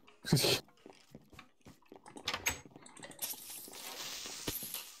 shithead.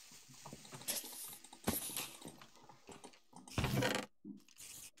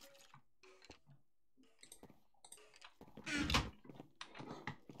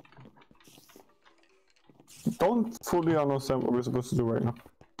 Don't fully understand what we're supposed to do right now.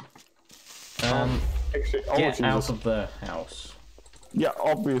 Actually, oh, Get Jesus. out of the house. Yeah,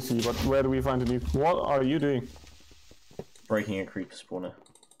 obviously, but where do we find the need? What are you doing? Breaking a creeper spawner.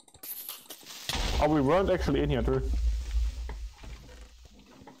 Oh, we weren't actually in here, Drew.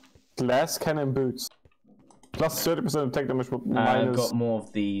 Glass cannon boots. Plus 30% attack damage, but I've minus... got more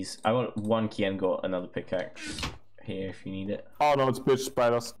of these. I got one key and got another pickaxe here if you need it. Oh no, it's bitch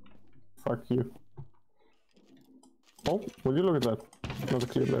spiders. Fuck you. Oh, will you look at that? Not a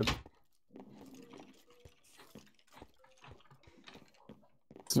clear blade.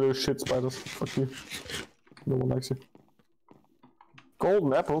 It's little shit spiders. Fuck you. No one likes you.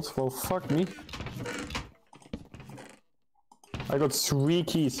 Golden apples? Well, fuck me. I got 3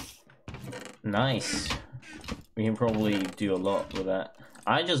 keys. Nice. We can probably do a lot with that.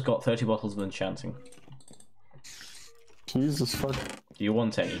 I just got 30 bottles of enchanting. Jesus fuck. Do you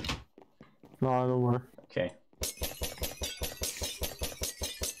want any? No, I don't worry. Okay.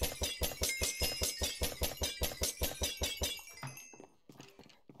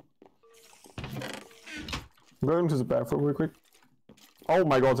 I'm going to the bathroom real quick. Oh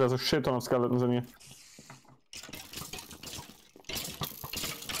my god, there's a shit ton of skeletons in here.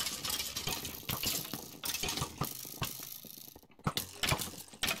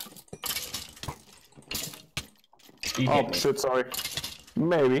 Oh shit, sorry.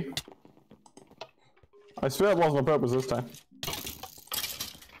 Maybe. I swear it wasn't on purpose this time.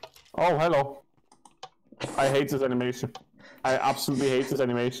 Oh, hello. I hate this animation. I absolutely hate this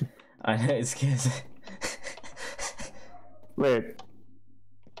animation. I know, it's scares. Wait.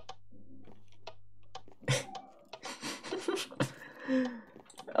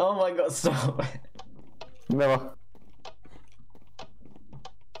 Oh my god, stop. Never.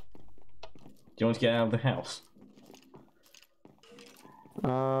 Do you want to get out of the house?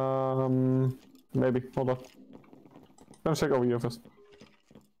 Maybe. Hold on. Let me check over here first.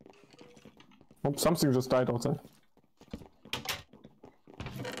 Oh, something just died outside.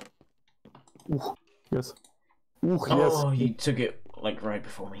 Ooh, yes. Ooh, yes. Oh, you took it like right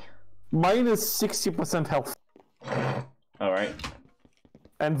before me. Minus 60% health. Alright.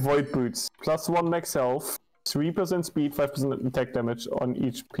 And void boots. Plus 1 max health. 3% speed, 5% attack damage on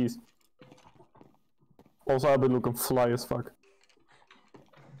each piece. Also, I've been looking fly as fuck.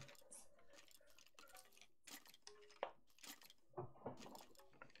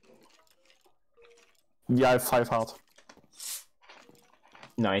 Yeah, I have 5 heart.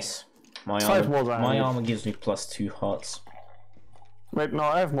 Nice. My 5 more than I need. armor gives me plus 2 hearts. Wait, no,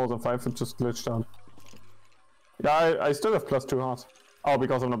 I have more than 5, it just glitched out. Yeah, I still have plus 2 hearts. Oh,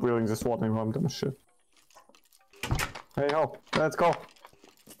 because I'm not wielding this sword anymore, I'm dumb as shit. Hey ho, let's go.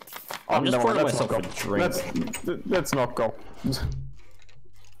 I'm just pouring let's myself not a go. drink. Let's not go.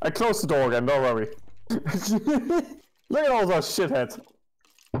 I closed the door again, don't worry. Look at all those shitheads.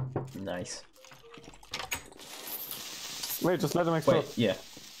 Nice. Wait, just let them explode. Wait, yeah.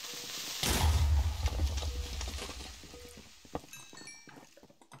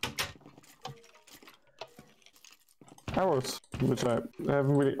 Arrows, which I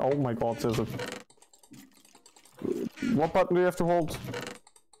haven't really. Oh my god, there's a. What button do you have to hold?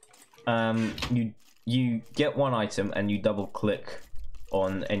 You get one item and you double click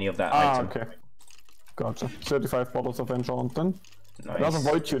on any of that item. Okay. Gotcha. 35 bottles of enchantment. Nice. There's a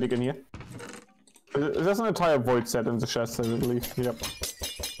void tunic in here. There's an entire void set in the chest, I believe. Yep.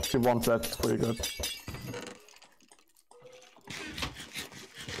 If you want that, it's pretty good.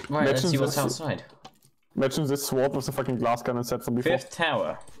 Right, let's see what's outside. Imagine this sword was a fucking glass cannon set from before. 5th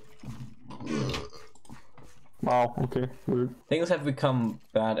tower. Wow, okay, weird. Things have become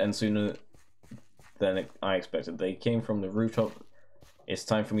bad and sooner than I expected. They came from the rooftop. It's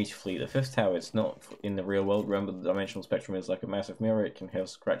time for me to flee. The 5th tower is not in the real world. Remember, the dimensional spectrum is like a massive mirror. It can have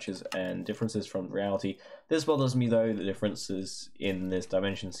scratches and differences from reality. This bothers me though. The differences in this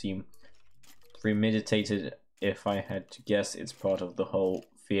dimension seem premeditated. If I had to guess, it's part of the whole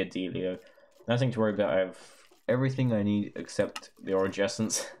fear dealio. Nothing to worry about. I have everything I need except the orange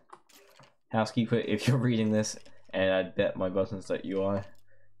essence. Housekeeper, if you're reading this, and I bet my buttons that you are,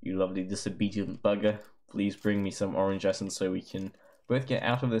 you lovely disobedient bugger, please bring me some orange essence so we can both get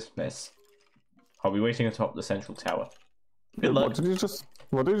out of this mess. I'll be waiting atop the central tower. Good luck. What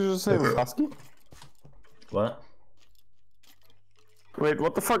did you just say, Husky? What? Wait,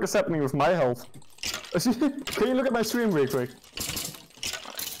 what the fuck is happening with my health? Can you look at my stream real quick?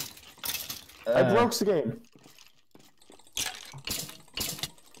 I broke the game.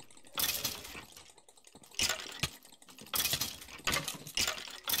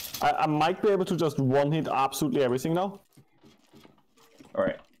 I might be able to just one-hit absolutely everything now.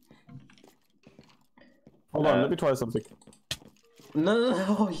 Alright. Hold on, let me try something.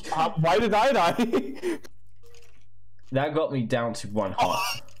 No. Why did I die? That got me down to 1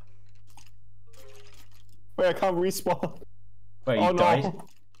 heart. Wait, I can't respawn. Wait, you died? No.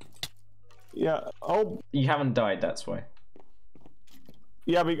 Yeah, oh. You haven't died, that's why.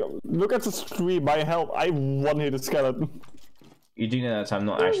 Yeah, look at the stream, my health. I one-hit a skeleton. You do know that I'm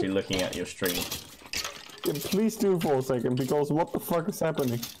not actually looking at your stream. Yeah, please do for a second, because what the fuck is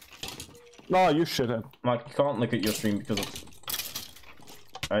happening? No, you shithead. I can't look at your stream because of...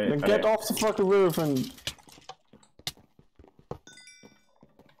 Then get off the fucking roof and...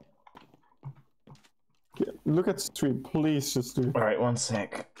 Look at the stream, please just do. Alright, 1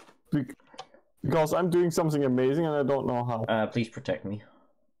 sec. Because I'm doing something amazing and I don't know how. Please protect me.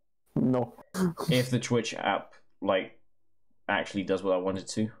 No. If the Twitch app, like, actually does what I wanted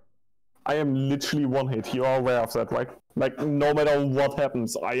to. I am literally one hit, you are aware of that, right? Like, no matter what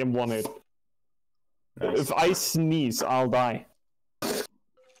happens, I am one hit. Nice. If I sneeze, I'll die.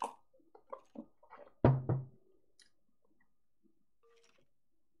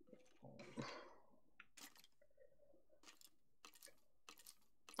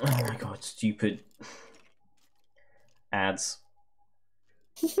 stupid ads.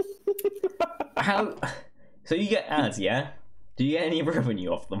 How? So you get ads, yeah? Do you get any revenue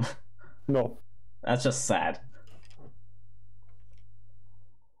off them? No. That's just sad.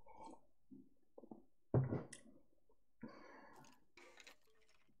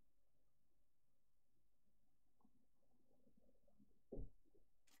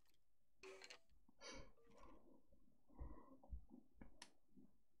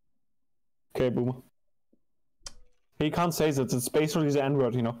 Okay, boomer. He can't say that. It's basically the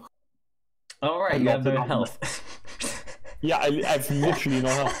N-word, you know. Alright, you have no health. Yeah, I've literally no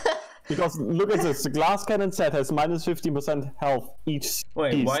health. Because look at this, the glass cannon set has minus 15% health each.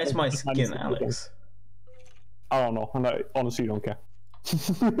 Wait, piece. why is my It's skin -15%. Alex? I don't know, and I honestly don't care.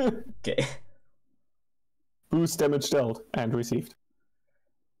 Okay. Boost damage dealt and received.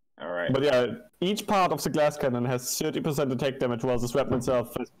 Alright. But yeah, each part of the glass cannon has 30% attack damage, while this weapon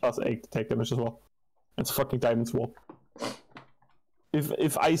itself has plus 8 attack damage as well. It's fucking Diamond Sword.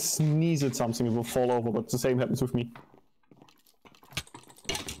 If I sneeze at something, it will fall over, but the same happens with me.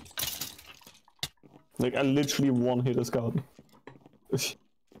 Like, I literally one-hit a skeleton.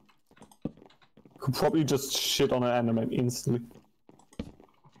 Could probably just shit on an enemy instantly.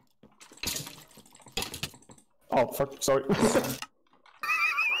 Oh, fuck, sorry.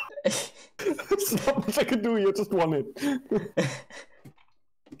 There's not much I can do, you're just one hit.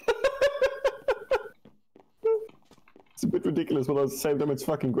 It's a bit ridiculous, but at the same time it's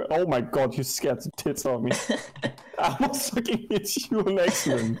fucking great. Oh my god, you scared the tits out of me. I almost fucking hit you on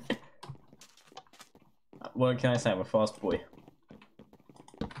accident. What can I say? I'm a fast boy.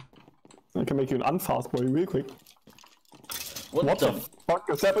 I can make you an unfast boy real quick. What the fuck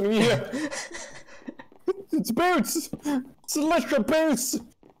is happening here? It's boots! It's electric boots!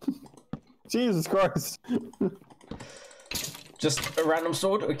 Jesus Christ. Just a random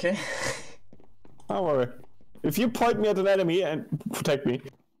sword, okay? Don't worry. If you point me at an enemy and protect me,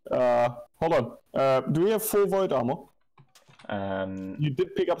 hold on. Do we have full void armor? You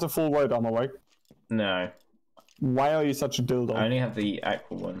did pick up the full void armor, right? No. Why are you such a dildo? I only have the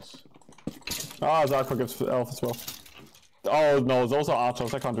aqua ones. Ah, the aqua gives elf as well. Oh no, those are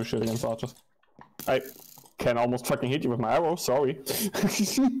archers. I can't do shit against archers. I can almost fucking hit you with my arrow, sorry.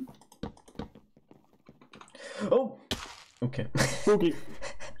 Oh! Okay. Spooky.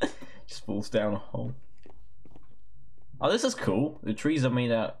 Just falls down a hole. Oh, this is cool. The trees are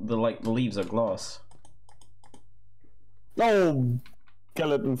made out, the leaves are glass. Oh,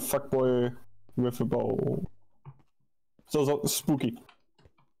 skeleton fuckboy with a bow. So spooky.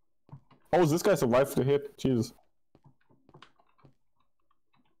 Oh, this guy survived the hit. Jesus.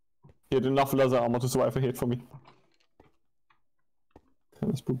 He had enough leather armor to survive a hit for me.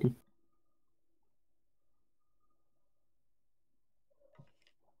 Kinda spooky.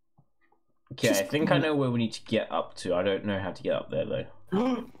 Okay, I think I know where we need to get up to. I don't know how to get up there though.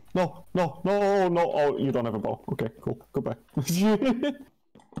 No, no, no, no. Oh, you don't have a bow. Okay, cool. Goodbye.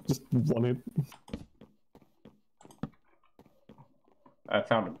 Just one hit. I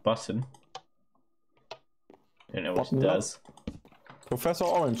found a button. Don't know what Button it does. Professor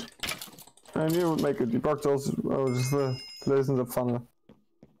Orange. I knew it would make it. Debug those. Just places up funnel.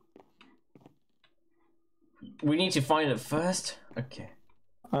 We need to find it first? Okay.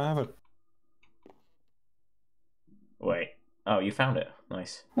 I have it. Wait. Oh, you found it.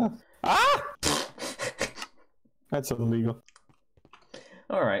 Nice. Ah! That's illegal.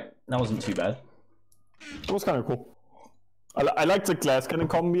 Alright, that wasn't too bad. It was kind of cool. I like the glass cannon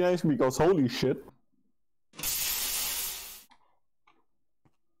combination because holy shit.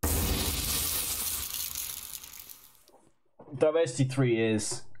 Diversity 3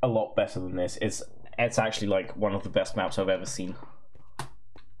 is a lot better than this. It's actually like one of the best maps I've ever seen.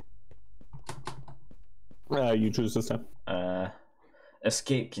 You choose this time.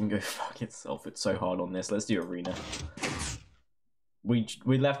 Escape can go fuck itself. It's so hard on this. Let's do arena. We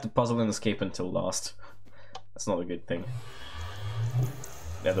left the puzzle and escape until last. That's not a good thing.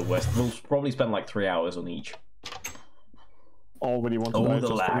 They're the worst. We'll probably spend like 3 hours on each. Already want to Oh, die the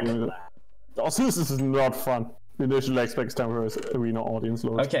just lag. Oh, this is not fun. The initial expects time for arena audience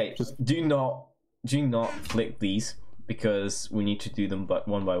load. Okay, Just... do not flick these because we need to do them but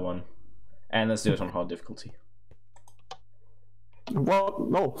one by one. And let's do it on hard difficulty. What?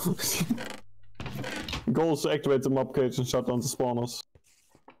 No. Goal is to activate the mob cage and shut down the spawners.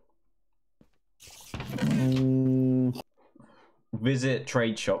 Visit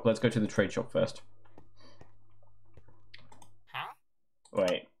trade shop. Let's go to the trade shop first. Huh?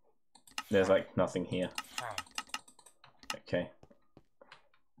 Wait. There's like nothing here. Okay.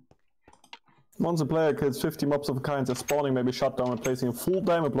 Once a player kills 50 mobs of a kind, their spawning may be shut down and placing a full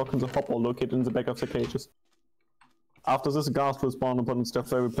diamond block in the hopper located in the back of the cages. After this, a ghast will spawn upon its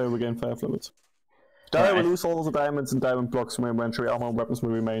death. Every player will gain 5 limits. Player will lose all the diamonds and diamond blocks from inventory. Armor and weapons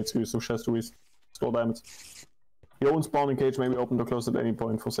will remain, so use of chests to restore diamonds. Your own spawning cage may be opened or closed at any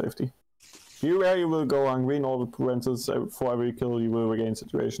point for safety. Beware, you will go hungry. In order to prevent this, for every kill, you will regain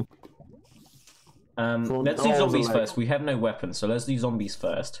situation. Let's do zombies first. We have no weapons, so let's do zombies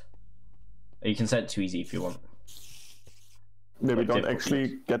first. You can set it to easy if you want. Maybe don't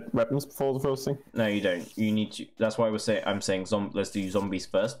actually get weapons before the first thing. No, you don't. You need to. That's why I'm saying let's do zombies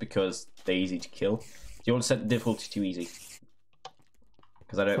first because they're easy to kill. Do you want to set the difficulty to easy?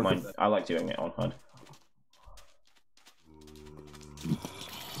 Because I don't mind. I like doing it on hard.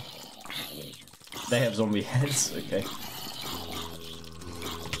 They have zombie heads. Okay.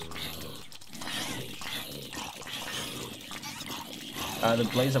 The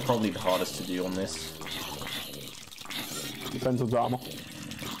blades are probably the hardest to do on this. Depends on the armor.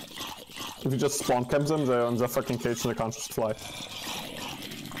 If you just spawn camp them, they're on their fucking cage so they can't just fly.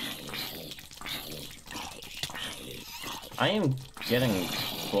 I am getting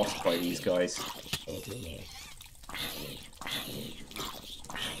blocked by these guys.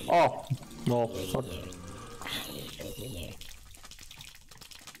 Oh! No, fuck.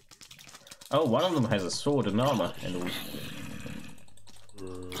 Oh, one of them has a sword and armor and all.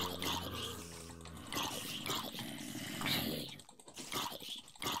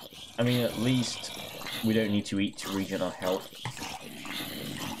 I mean, at least we don't need to eat to regen our health.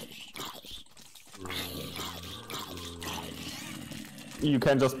 You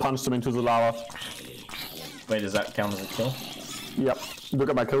can just punch them into the lava. Wait, does that count as a kill? Yep. Look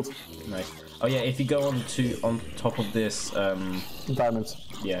at my kills. Nice. Oh yeah, if you go on top of this, diamonds.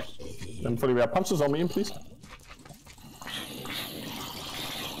 Yeah. Then fully rare punches on me, please.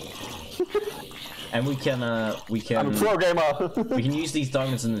 And we can I'm a pro gamer. we can use these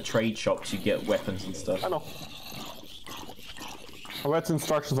diamonds in the trade shop to get weapons and stuff. I know. I read the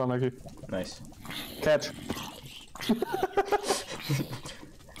instructions on Nike. Nice. Catch.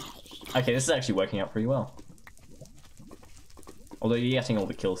 Okay, this is actually working out pretty well. Although you're getting all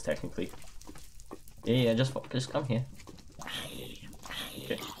the kills technically. Yeah, just come here.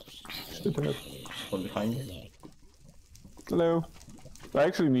 Okay. One behind you. Hello. I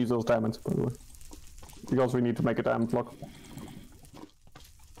actually need those diamonds, by the way. Because we need to make a diamond block.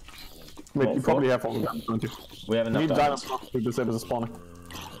 Wait, you probably have all the diamonds, don't you? We have enough diamonds. Diamond blocks to disable the spawning.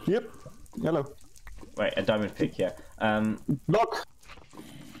 Yep. Hello. Wait, a diamond pick, yeah. Block!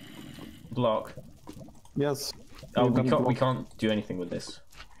 Block. Yes. Oh, we can't do anything with this.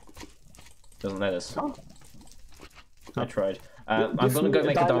 Doesn't let us. Oh. I tried. I'm gonna go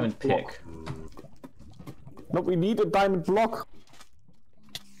make a diamond pick. No, we need a diamond block.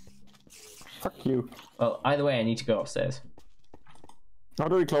 Fuck you. Well, either way, I need to go upstairs. How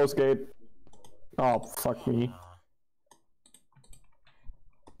do we close gate? Oh, fuck me.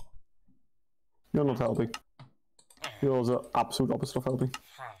 You're not helping. You're the absolute opposite of helping.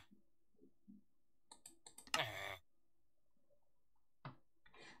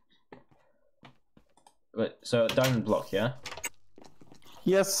 Wait, so diamond block, yeah?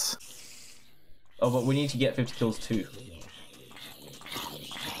 Yes. Oh, but we need to get 50 kills too.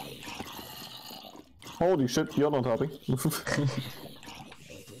 Holy shit, you're not helping.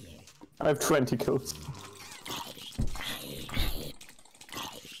 I have 20 kills.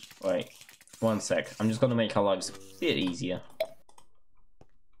 Wait, one sec. I'm just gonna make our lives a bit easier.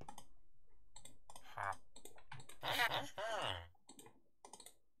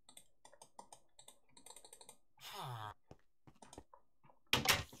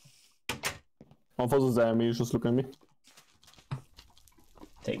 Oh, for the enemy, just look at me.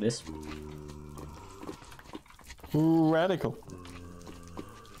 Take this. Radical.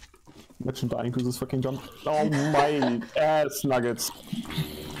 Imagine dying to this fucking jump. Oh my ass nuggets.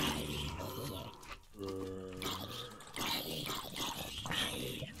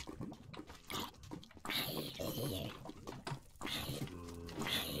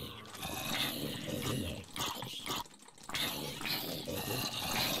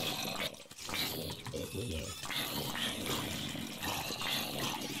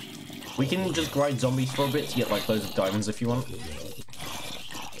 We can just grind zombies for a bit to get like loads of diamonds if you want.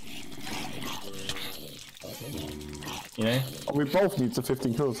 You know? Oh, we both need the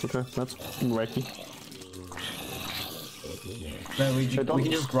 15 kills, okay, that's wacky. No, we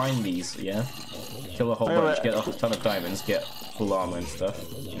can just grind these, yeah? Kill a whole bunch, get a ton of diamonds, get full armor and stuff,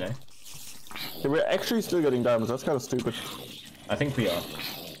 you know? Yeah, we're actually still getting diamonds, that's kind of stupid. I think we are.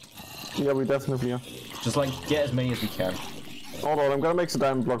 Yeah, we definitely are. Just like, get as many as we can. Hold on, I'm gonna make the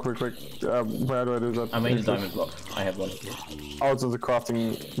diamond block real quick. Where do I do that? I made a diamond block. I have one. Oh, so the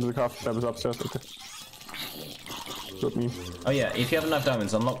crafting tab is upstairs. Okay. Good me. Oh yeah, if you have enough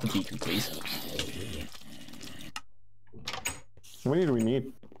diamonds, unlock the beacon, please. How many do we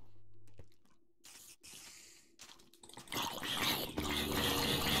need?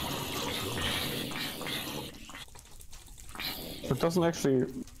 It doesn't actually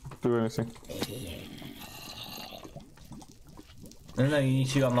do anything. No, you need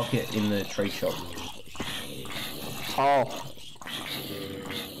to unlock it in the trade shop. Oh.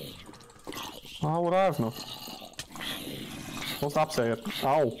 How would I have known? What's up, say it?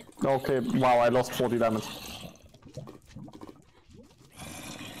 Oh. Okay, wow, I lost 40 diamonds.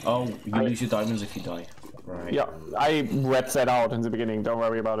 Oh, you lose your diamonds if you die. Right. Yeah, I read that out in the beginning, don't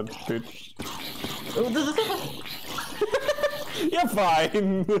worry about it, dude. You're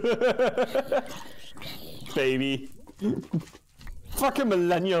fine! Baby. Fucking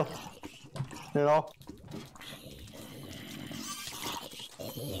millennial. You know?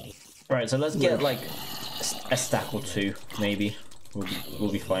 Right, so let's get like a stack or two, maybe.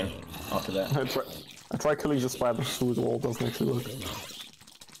 We'll be fine after that. I try killing the spider through the wall, doesn't actually work.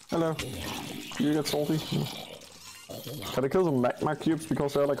 Hello. Do you get salty? No. Can I kill some magma cubes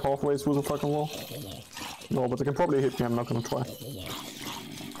because they're like halfway through the fucking wall? No, but they can probably hit me, I'm not gonna try.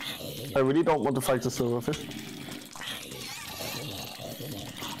 I really don't want to fight the silverfish.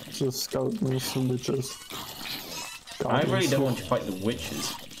 Just scout me some witches. I really don't want to fight the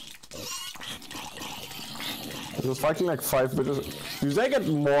witches. I was fighting like 5 witches. Do they get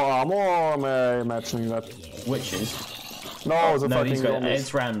more armor or am I imagining that? Witches? No, the No, fucking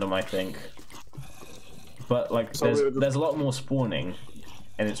it's random, I think. But like, So there's a lot more spawning,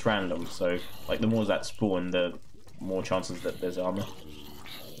 and it's random. So like, the more that spawn, the more chances that there's armor.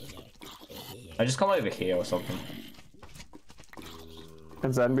 I just come over here or something.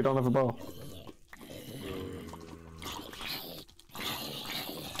 And then we don't have a bow.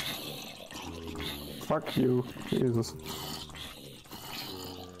 Fuck you, Jesus.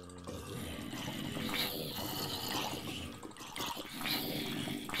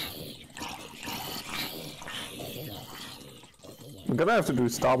 I'm gonna have to do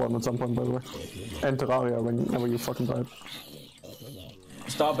Starbound at some point, by the way. And Terraria whenever you fucking die.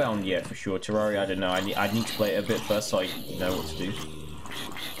 Starbound, yeah, for sure. Terraria, I don't know. I need to play it a bit first so I know what to do.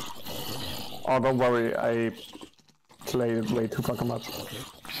 Oh, don't worry, I played it way too fucking much.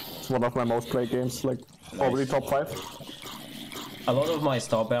 It's one of my most played games, like probably top 5. A lot of my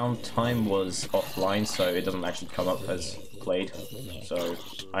Starbound time was offline, so it doesn't actually come up as played. So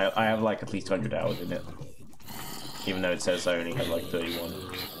I have like at least 100 hours in it. Even though it says I only had like 31.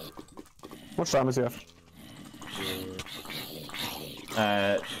 What time is he have?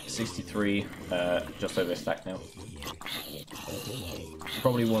 63, just over a stack now.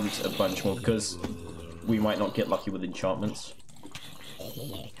 Probably want a bunch more because we might not get lucky with enchantments.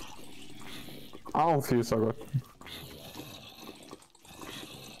 I don't feel so good.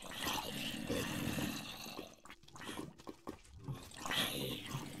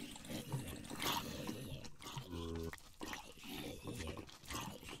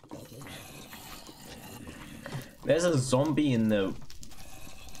 There's a zombie in the...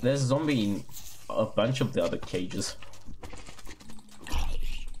 There's a zombie in a bunch of the other cages.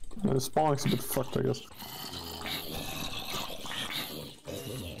 The spawning's a bit fucked, I guess.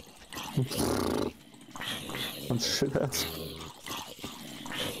 Some shitheads.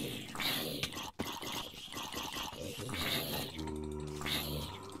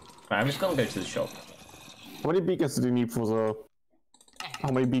 I'm just gonna go to the shop. How many beacons do you need for the...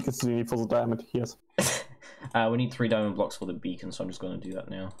 How many beacons do you need for the diamond? Yes. We need 3 diamond blocks for the beacon, so I'm just gonna do that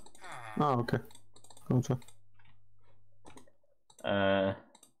now. Oh, okay. Gotcha.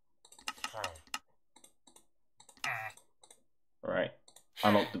 Right.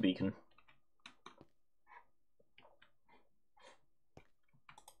 Unlock the beacon.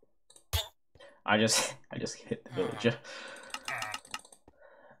 I just hit the villager.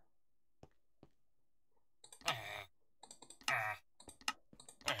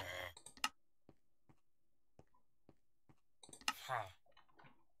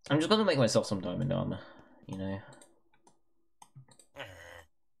 I'm just gonna make myself some diamond armor, you know.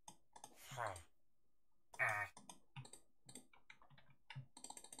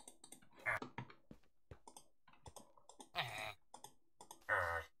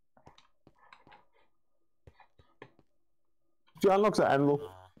 Did you unlock the anvil?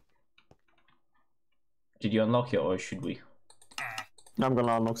 Did you unlock it, or should we? I'm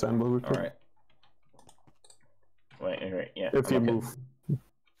gonna unlock the anvil real quick. Alright. Wait, yeah. If you move.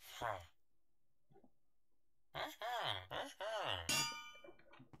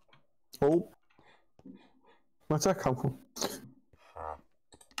 Oh. Where's that come from?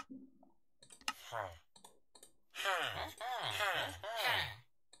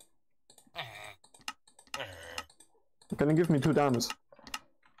 Can you give me 2 diamonds?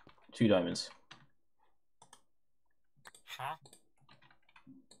 2 diamonds.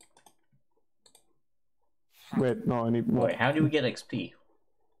 Wait, no, I need more. Wait, how do we get XP?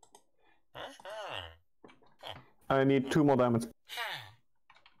 I need 2 more diamonds.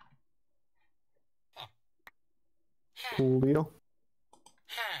 Cool deal.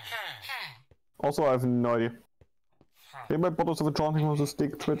 Also, I have no idea. Maybe my bottles of enchanting was a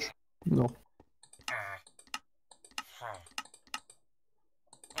stick twitch? No.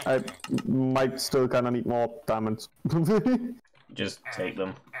 I might still kinda need more diamonds. Just take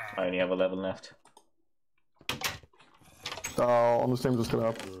them. I only have 11 left. Honestly, I'm just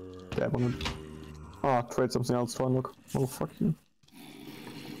gonna dab on it. Ah, trade something else to unlock. Oh, fuck you.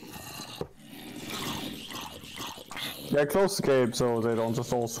 Yeah, close the gate so they don't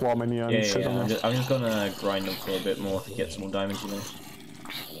just all swarm in here and shit on us. I'm just gonna grind them for a bit more to get some more diamonds, you know.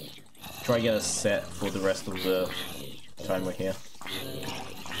 Try to get a set for the rest of the time we're here.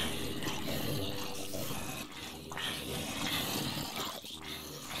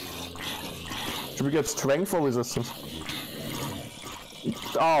 Should we get strength or resistance?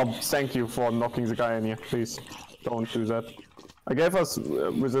 Oh, thank you for knocking the guy in here. Please, don't do that. I gave us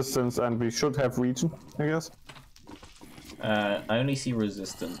resistance and we should have region, I guess. I only see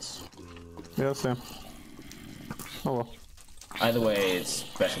resistance. Yeah, same. Oh well. Either way, it's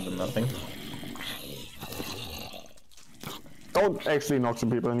better than nothing. Don't actually knock some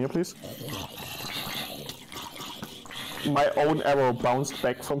people in here, please. My own arrow bounced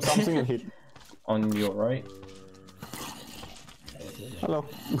back from something and hit. On your right. Hello.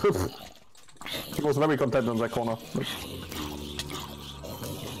 He was very content in that corner.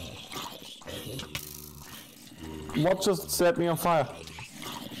 What just set me on fire?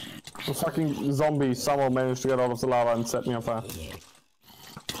 The fucking zombie somehow managed to get out of the lava and set me on fire.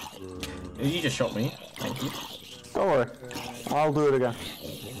 You just shot me. Thank you. Don't worry. I'll do it again.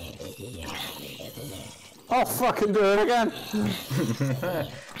 I'll fucking do it again!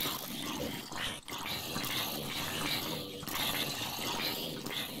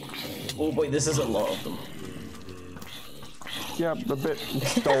 Oh boy, this is a lot of them. Yeah, a bit.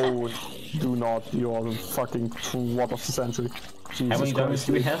 Don't. Do not. You are the fucking twat of the century. Jesus How many diamonds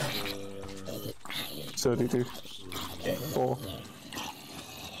do we have? 32. Okay. 4.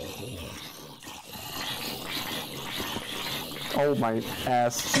 Oh my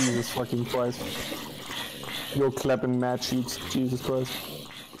ass, Jesus fucking Christ. You're clapping mad cheeks, Jesus Christ.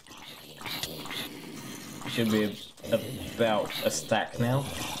 Should be about a stack now.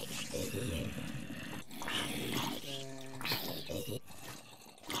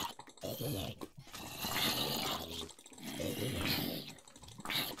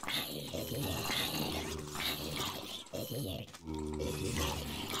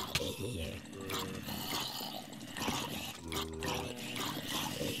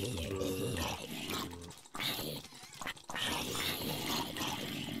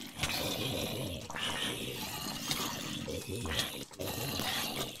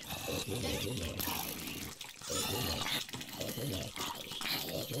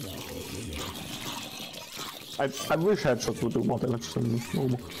 I wish headshots would do more damage than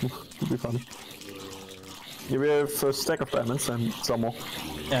normal. Would be funny. Here we have a stack of diamonds and some more.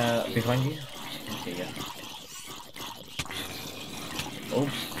 Behind you? Okay, yeah. Oh.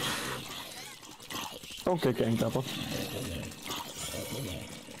 Don't get ganked, Apple.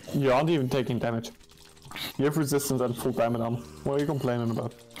 You aren't even taking damage. You have resistance and full diamond armor. What are you complaining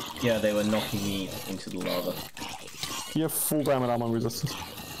about? Yeah, they were knocking me into the lava. You have full diamond armor and resistance.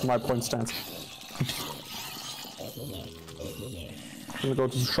 My point stands. I'm gonna go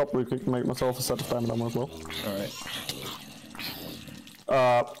to the shop real quick and make myself a set of diamond armor as well. Alright.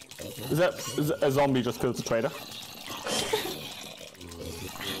 Is that a zombie just killed the trader?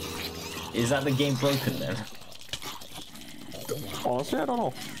 Is that the game broken then? Honestly, I don't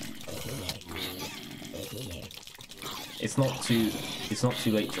know. It's not too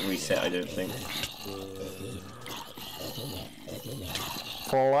late to reset, I don't think.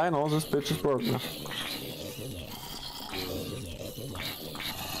 For all I know, this bitch is broken.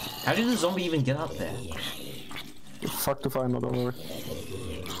 How did the zombie even get up there? Fuck if I know, don't worry.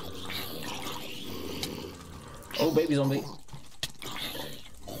 Oh, baby zombie.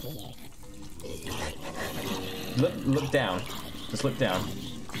 Look down. Just look down.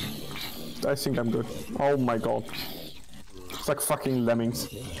 I think I'm good. Oh my god. It's like fucking lemmings.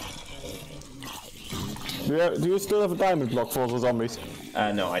 Do you still have a diamond block for the zombies?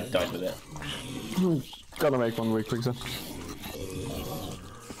 No, I died with it. Gonna make one real quick then.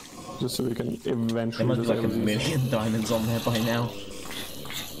 Just so we can eventually... There must be like a million diamonds on there by now.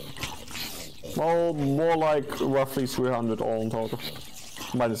 Well, more like roughly 300 all in total.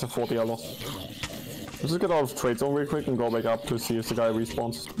 Minus the 40 I lost. Let's just get out of trade zone real quick and go back up to see if the guy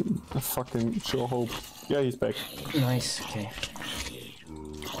respawns. I fucking sure hope. Yeah, he's back. Nice, okay.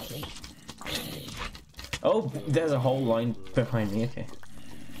 Oh, there's a whole line behind me, okay.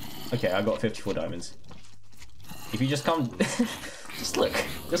 Okay, I got 54 diamonds. If you just come... just look.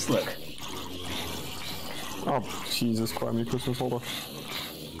 Oh, Jesus Christ, Christmas holder.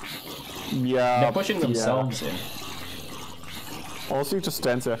 Yeah. They're pushing themselves in. Also, he just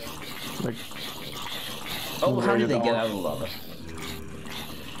stands there. Like... Oh, how did they get out of the lava?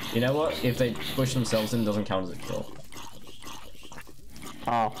 You know what? If they push themselves in, it doesn't count as a kill.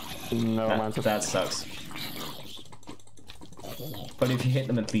 Oh, no, man. That sucks. But if you hit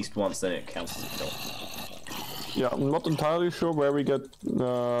them at least once, then it counts as a kill. Yeah, I'm not entirely sure where we get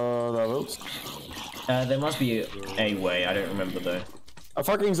levels. There must be a way, I don't remember though. A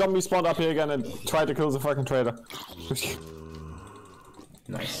fucking zombie spawned up here again and tried to kill the fucking trader.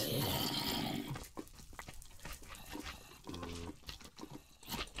 Nice.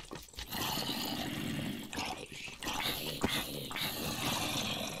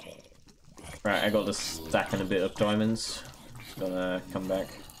 Right, I got this stack and a bit of diamonds. Gonna come back.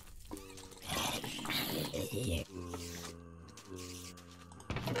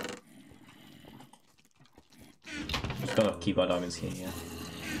 Just gotta keep our diamonds here,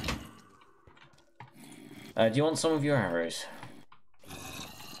 yeah. Do you want some of your arrows?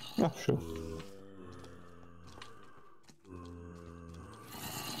 Yeah, sure.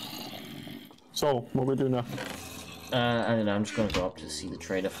 So, what we do now? I don't know, I'm just gonna go up to see the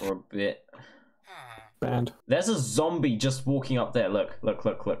trader for a bit. Banned. There's a zombie just walking up there, look.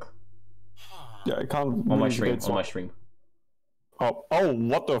 Yeah, I can't... On my stream, Oh,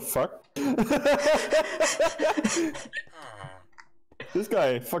 what the fuck? This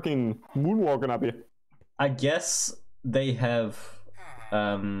guy fucking moonwalking up here. I guess they have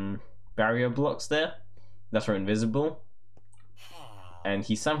barrier blocks there that are invisible, and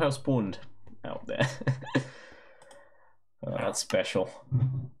he somehow spawned out there. Oh, that's special.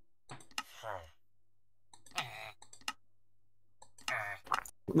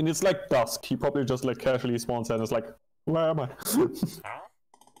 I mean, it's like dusk. He probably just like casually spawns and is like, where am I?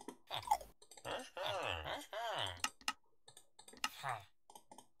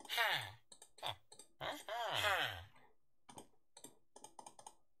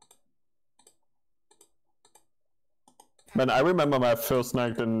 Man, I remember my first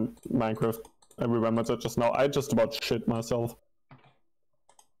night in Minecraft. I remember that just now. I just about shit myself.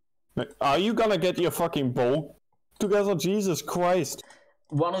 Like, are you gonna get your fucking bow together? Jesus Christ.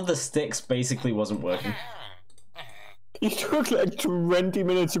 One of the sticks basically wasn't working. It took like 20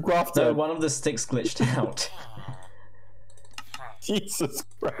 minutes to craft No, that. one of the sticks glitched out. Jesus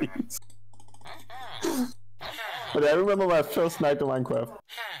Christ. But I remember my first night in Minecraft.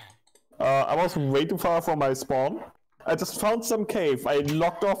 I was way too far from my spawn. I just found some cave. I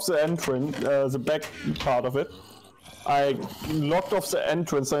locked off the entrance, the back part of it. I locked off the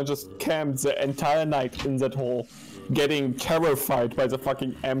entrance and I just camped the entire night in that hole, getting terrified by the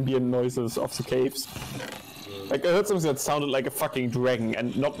fucking ambient noises of the caves. Like, I heard something that sounded like a fucking dragon,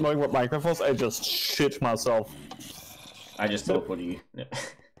 and not knowing what Minecraft was, I just shit myself. I just teleported you. Yeah.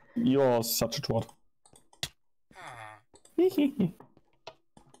 You're such a twat.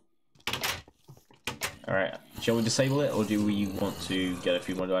 Alright, shall we disable it, or do we want to get a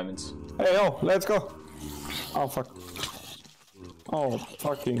few more diamonds? Hey, yo, let's go! Oh, fuck. Oh,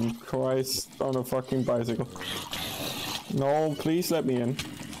 fucking Christ, on a fucking bicycle. No, please let me in.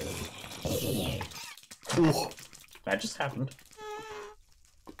 Ooh. That just happened.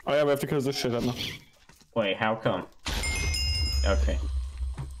 Oh yeah, we have to kill this shit out now. Wait, how come? Okay.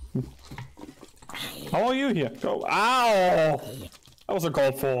 How are you here? Go. Ow! That was a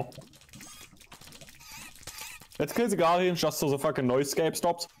call for. Let's kill the Guardian just so the fucking noisescape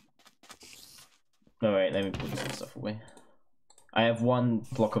stops. No, wait, let me put some stuff away. I have one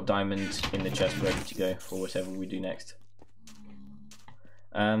block of diamond in the chest ready to go for whatever we do next.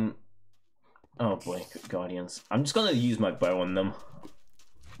 Oh boy, Guardians. I'm just gonna use my bow on them.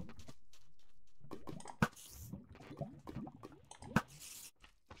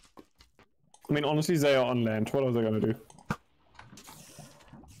 I mean, honestly, they are on land. What are they gonna do?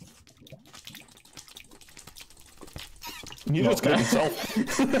 You just killed yourself.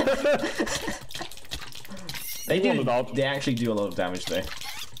 They actually do a lot of damage though.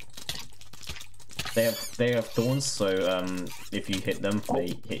 They have thorns, so if you hit them,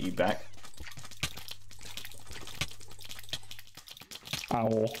 they hit you back.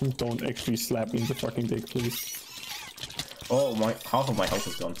 Ow, don't actually slap me in the fucking dick, please. Oh, half of my health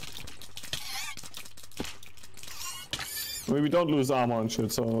is gone. I mean, we don't lose armor and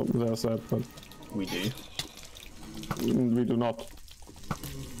shit, so there's that, but... We do. We do not.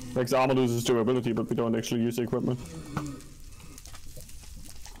 Like, the armor loses durability, but we don't actually use the equipment.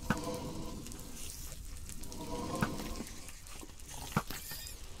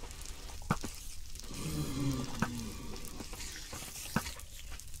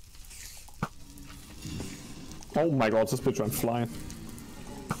 Oh my god, this bitch went flying.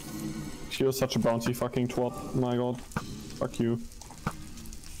 She was such a bouncy fucking twat. My god. Fuck you.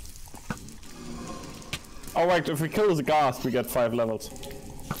 Oh right, if we kill the ghast, we get 5 levels.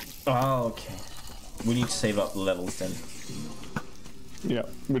 Oh, okay. We need to save up the levels then. Yeah,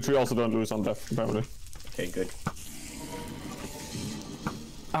 which we also don't lose on death, apparently. Okay, good.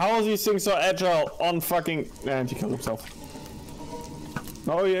 How are these things so agile on fucking... And he killed himself.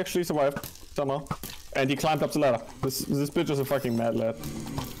 No, he actually survived. Somehow. And he climbed up the ladder. This bitch is a fucking mad lad.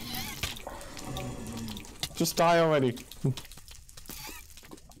 Just die already.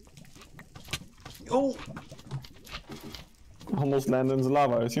 Oh! Almost landed in the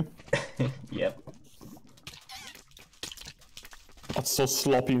lava, is you? Yep. That's so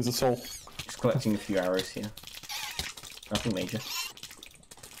sloppy in the soul. Just collecting a few arrows here. Nothing major.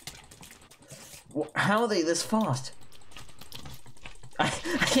 How are they this fast? I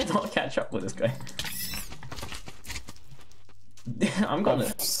cannot catch up with this guy. I'm gonna.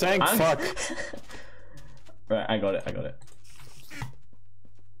 Thank fuck. Right, I got it.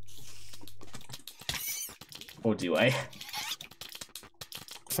 Or do I?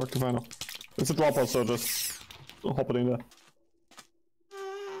 Fuck if I know. It's a dropout, so just hop it in there.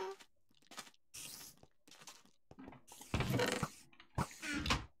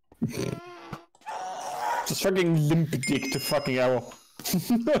 Just fucking limp dick to fucking arrow.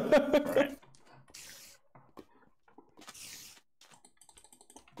 Right.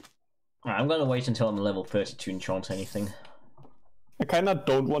 I'm gonna wait until I'm level 30 to enchant anything. I kinda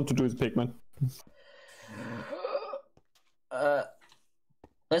don't want to do the pigment.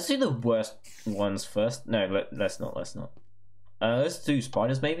 Let's do the worst ones first. No, let's not. Let's do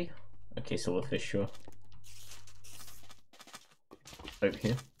spiders maybe. Okay, silverfish, sure. Over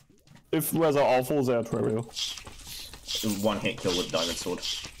here. If weather awful, they're trivial. One hit kill with diamond sword.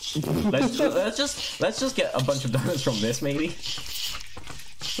 let's just get a bunch of diamonds from this maybe.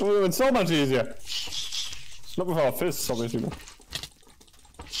 It would have been so much easier. Not with our fists, obviously.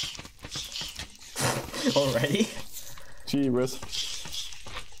 Already? Gee whiz.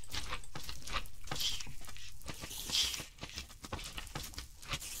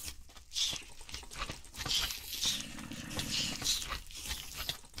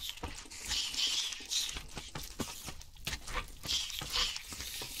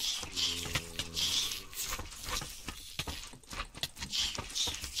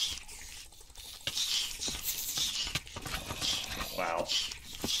 Wow.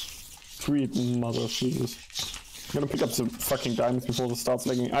 Sweet mother of Jesus. I'm gonna pick up some fucking diamonds before this starts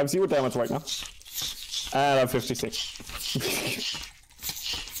lagging. I have 0 damage right now. And I'm 56.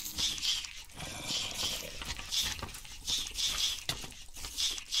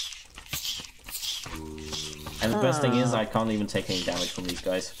 And the best thing is I can't even take any damage from these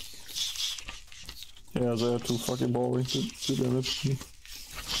guys. Yeah, they're too fucking boring to damage.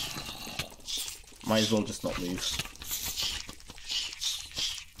 Might as well just not move.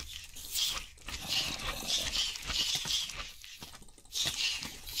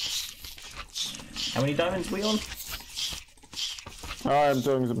 How many diamonds are we on? I'm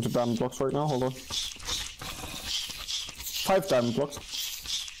doing them to diamond blocks right now, hold on. 5 diamond blocks.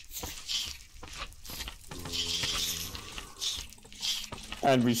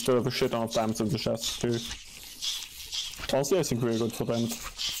 And we still have a shit ton of diamonds in the chest too. Honestly, I think we're good for diamonds.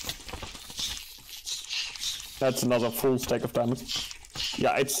 That's another full stack of diamonds.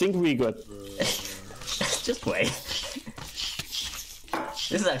 Yeah, I think we're good. Just wait.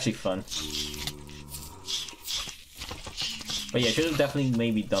 This is actually fun. But yeah, should have definitely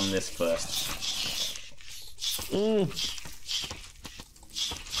maybe done this first.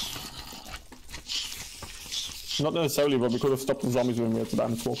 Not necessarily, but we could have stopped the zombies when we had the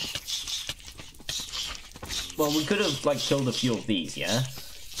diamond sword. Well, we could have like killed a few of these, yeah?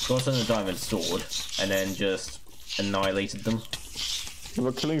 Gotten a diamond sword, and then just annihilated them. Yeah,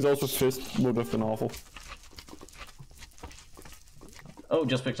 but killing those with fists would have been awful. Oh,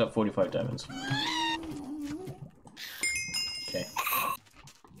 just picked up 45 diamonds. Okay.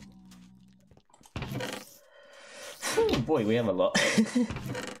 boy, we have a lot.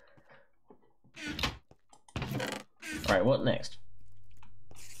 Alright, what next?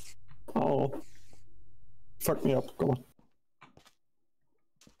 Oh. Fuck me up, go on.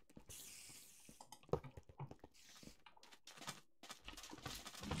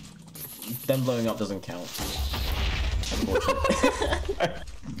 Them blowing up doesn't count.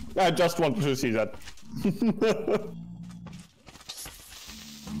 I just wanted to see that.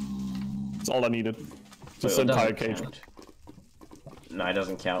 That's all I needed. This Wait, entire cage. Count. No, it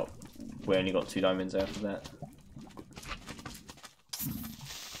doesn't count. We only got 2 diamonds after that.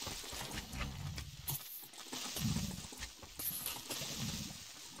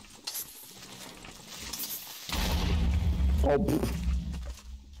 Oh, pfft.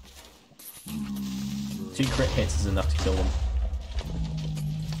 2 crit hits is enough to kill them.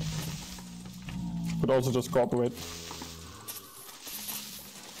 Could also just cooperate.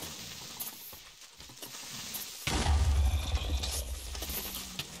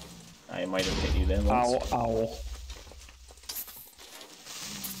 I might have hit you there once. Ow, ow.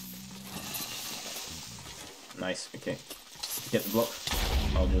 Nice, okay. Get the block.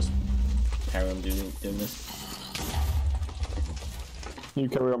 I'll just carry on doing this. You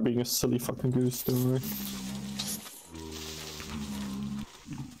carry on being a silly fucking goose, don't worry.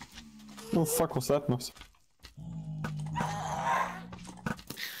 What the fuck was that noise?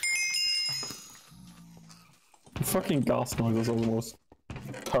 The fucking gas noise is almost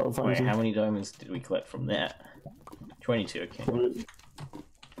terrifying. Wait, how many diamonds did we collect from there? 22, okay. Probably.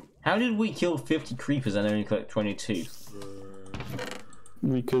 How did we kill 50 creepers and only collect 22?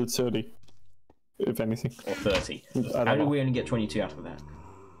 We killed 30. If anything. Or 30? How How did we only get 22 out of that?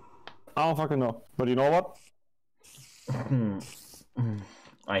 I don't fucking know. But you know what?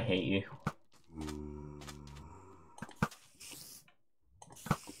 I hate you.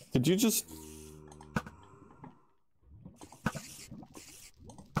 Did you just...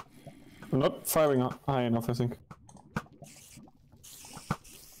 I'm not firing high enough, I think.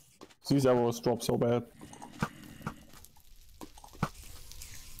 These arrows drop so bad.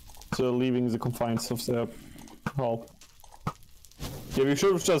 So leaving the confines of the hull. Yeah, we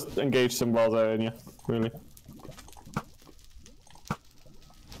should have just engaged them while they're in here, really.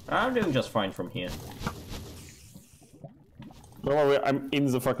 I'm doing just fine from here. Don't worry, I'm in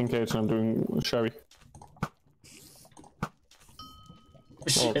the fucking cage and I'm doing sherry.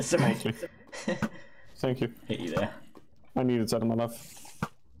 Shit, sorry. Thank you. Hit you there. I needed that in my life.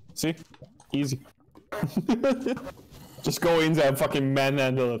 See? Easy. Just go in there and fucking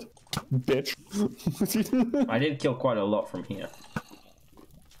manhandle it. Bitch. I did kill quite a lot from here.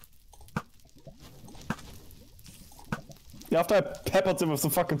 Yeah, after I peppered them with the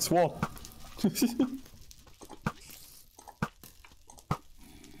fucking sword.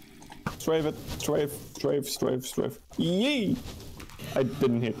 Strafe it. Strafe. Yee! I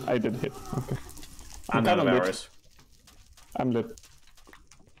didn't hit. I did hit. Okay. I'm out of lit. arrows. I'm lit.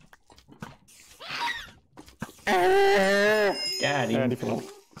 God, And if you know.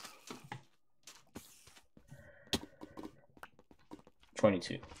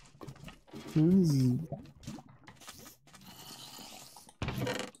 22.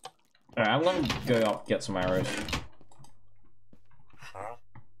 Alright, I'm gonna go up get some arrows.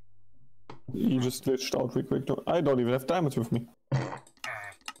 You just glitched out real quick. I don't even have diamonds with me.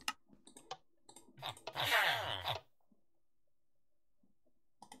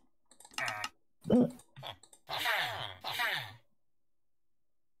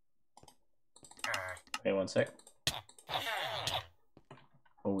 Wait 1 sec.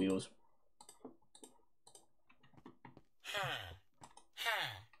 Oh, wheels.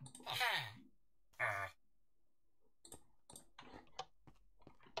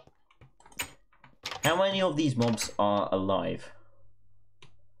 How many of these mobs are alive?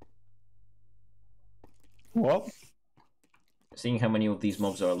 What? Seeing how many of these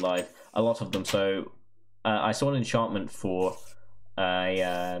mobs are alive, a lot of them. So I saw an enchantment for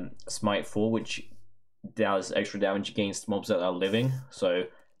a Smite 4, which does extra damage against mobs that are living. So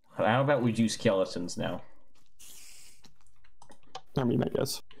how about we do skeletons now? I mean, I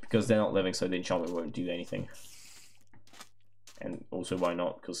guess. Because they're not living, so the enchantment won't do anything. And also, why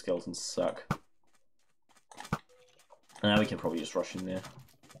not? Because skeletons suck. Now we can probably just rush in there.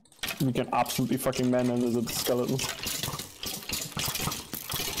 We can absolutely fucking manhandle the skeletons.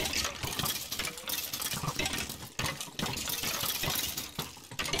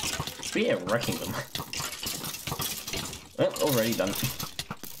 But yeah, wrecking them. Well, already done.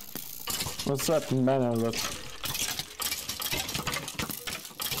 What's that manhandle?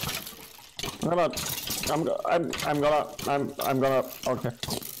 I'm gonna okay.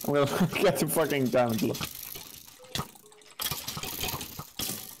 I'm gonna get the fucking damage.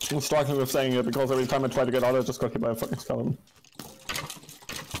 I'm struggling with saying it because every time I try to get out, I just got hit by a fucking skeleton.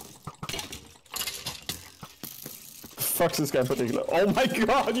 Fuck this guy in particular. Oh my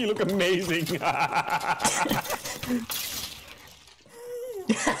god, you look amazing! Look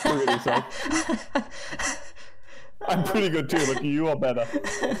at yourself. I'm pretty good too, but you are better.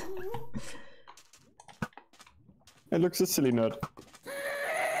 It looks a silly nerd.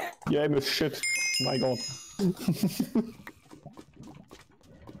 Your aim is shit. My god.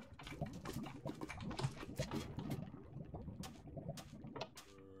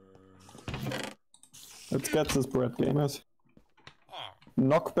 Let's get this bread, gamers.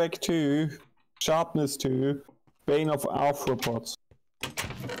 Knockback 2, Sharpness 2, Bane of Arthropods.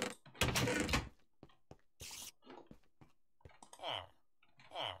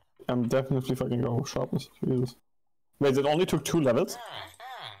 I'm definitely fucking going with Sharpness. Jesus. Wait, it only took 2 levels?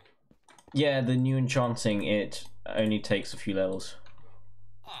 Yeah, the new enchanting, it only takes a few levels.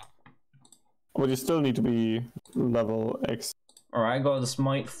 But you still need to be level X. Alright, I got a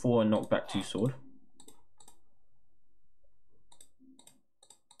Smite 4 and Knockback 2 sword.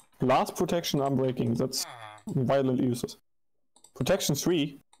 Blast Protection, Unbreaking, that's violently useless. Protection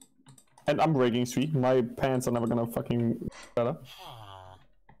 3 and Unbreaking 3. My pants are never gonna fucking better.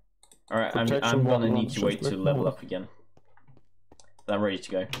 Alright, I'm gonna need to wait to level up again. I'm ready to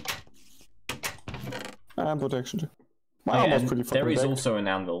go. And Protection 2. My Oh, yeah, armor's pretty fucking there is big. also an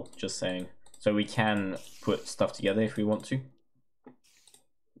anvil, just saying. So we can put stuff together if we want to.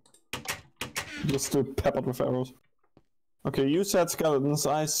 Just to peppered with arrows. Okay, you said skeletons,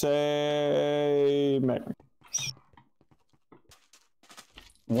 I say... Magma.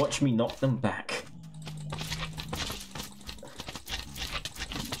 Watch me knock them back.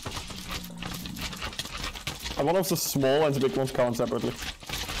 And one of the small and the big ones count separately.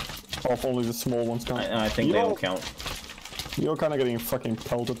 Or if only the small ones count. I think they all count. You're kinda getting fucking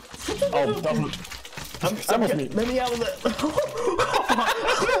pelted. Oh, doesn't... That was me. Let me out of it.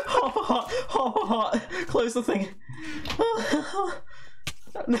 Heart. Close the thing.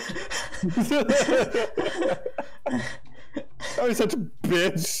 Oh, he's such a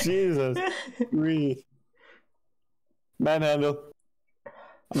bitch. Jesus. Breathe. Manhandle.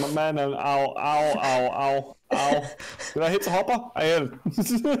 I'm a manhandle. Ow, ow, ow, ow, ow. Did I hit the hopper? I hit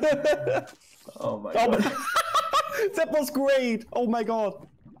it. Oh my god. That was great. Oh my god.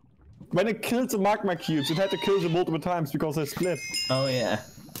 When it killed the magma cubes, it had to kill them multiple times because they split. Oh yeah.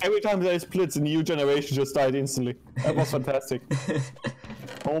 Every time they split, the new generation just died instantly. That was fantastic.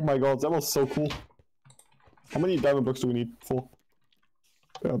 Oh my god, that was so cool. How many diamond blocks do we need? 4.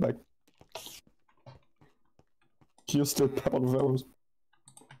 Yeah, back. You're still peppered with arrows.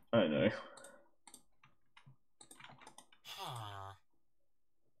 I know.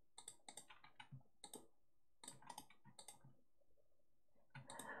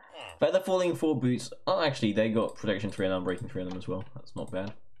 Feather Falling 4 boots. Oh, actually, they got protection 3 and unbreaking 3 on them as well. That's not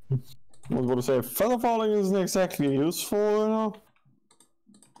bad. I was going to say, feather falling isn't exactly useful, you know?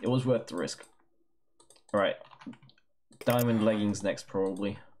 It was worth the risk. Alright. Diamond leggings next,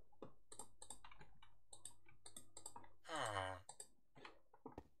 probably.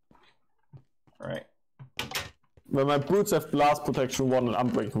 Alright. Well, my boots have blast protection 1 and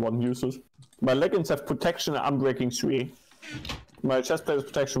unbreaking 1 useless. My leggings have protection and unbreaking 3. My chest plate is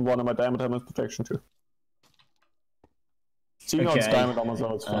protection 1 and my diamond helmet is protection 2. So you know it's diamond armor,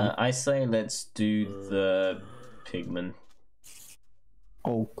 so it's fine. I say let's do the pigman.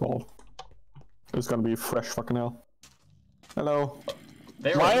 Oh god. It's gonna be fresh fucking hell. Hello.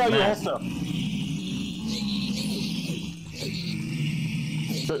 Why are you Hester?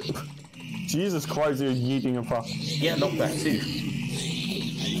 Jesus Christ, you're yeeting him far. Yeah, knockback too.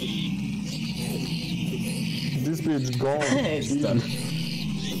 This bitch gone. It's done.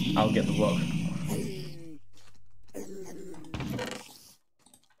 I'll get the block.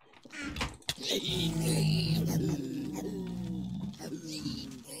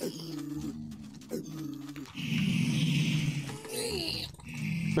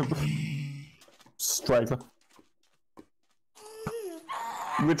 Striker.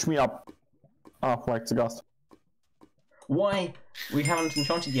 Witch me up. Ah, right, it's a ghost. Why? We haven't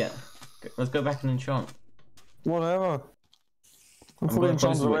enchanted yet. Let's go back and enchant. Whatever. I'm I'm fully going to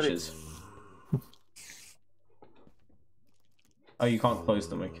close enchanted the already. witches. Oh, you can't close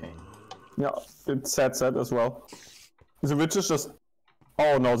them, okay. Yeah, it said that as well. The witches just...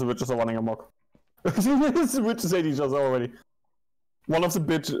 Oh no, the witches are running amok. The witches hate each other already. One of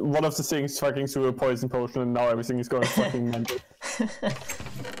the things fucking through a poison potion and now everything is going fucking mental.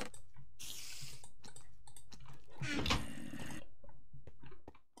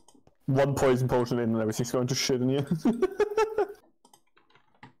 One poison potion in and everything's going to shit in you.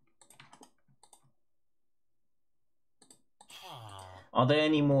 Are there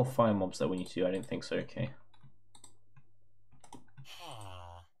any more fire mobs that we need to do? I don't think so. Okay.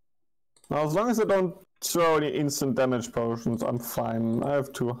 Now, as long as I don't throw any instant damage potions, I'm fine. I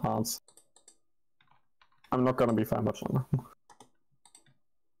have 2 hearts. I'm not gonna be fine much longer.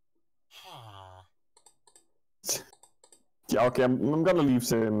 Yeah, okay, I'm gonna leave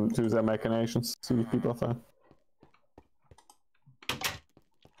them to their machinations. See if people are fine.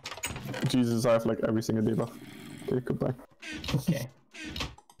 Jesus, I have like every single debuff. Okay, goodbye. Okay.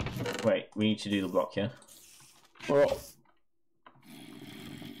 Wait, we need to do the block, yeah? Well,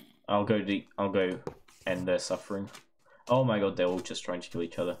 I'll go end their suffering. Oh my god, they're all just trying to kill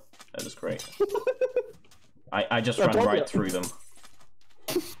each other. That is great. I just ran right through them.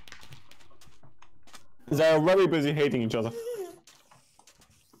 They're very busy hating each other.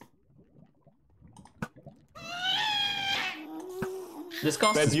 This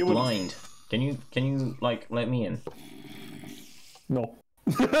cast is blind. Can you like let me in? No.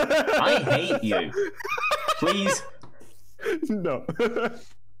 I hate you. Please. No.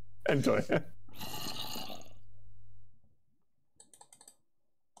 Enjoy.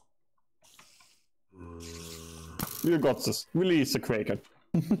 You got this. Release the Kraken.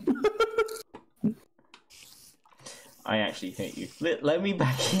 I actually hate you. Let me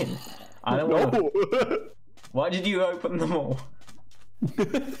back in. I don't want to... Why did you open them all?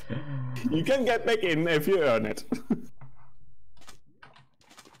 You can get back in if you earn it.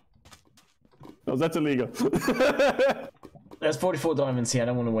 No, that's illegal. There's 44 diamonds here. I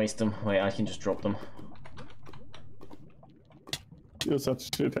don't want to waste them. Wait, I can just drop them. You're such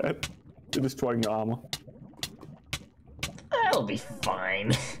a shithead. You're destroying your armor. That'll be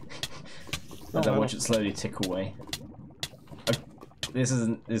fine. And then watch it slowly tick away. This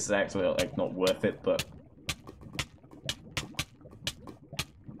is actually like not worth it, but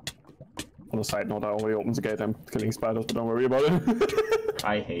on a side note, I already opened the gate. I'm killing spiders, but don't worry about it.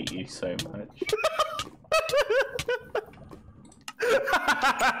 I hate you so much.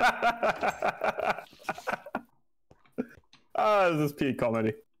 Ah, this is peak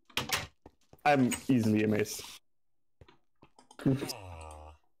comedy. I'm easily amazed.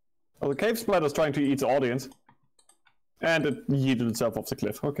 Oh, the cave spider's trying to eat the audience. And it yeeted itself off the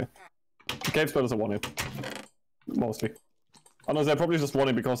cliff. Okay. The cave spiders are one hit. Mostly. Unless they're probably just one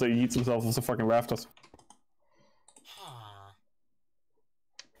hit because they eat themselves off the fucking rafters.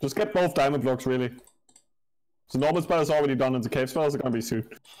 Just get both diamond blocks, really. The normal spider's already done and the cave spiders are gonna be soon.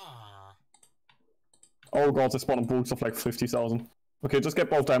 Oh god, they spawn on books of like 50,000. Okay, just get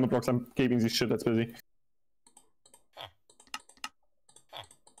both diamond blocks. I'm keeping this shit that's busy.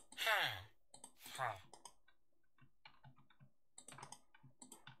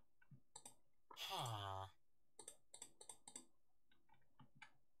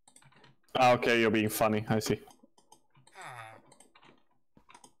 Ah, okay, you're being funny, I see.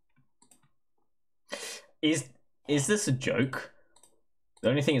 Is this a joke? The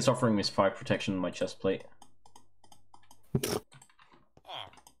only thing it's offering me is 5 protection on my chest plate.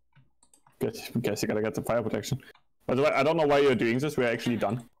 Guess you gotta get the fire protection. By the way, I don't know why you're doing this, we're actually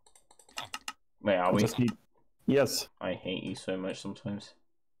done. Wait, are we? Yes. I hate you so much sometimes.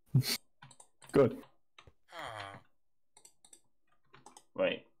 Good.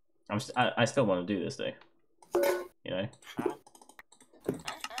 Wait. I still want to do this though. You know?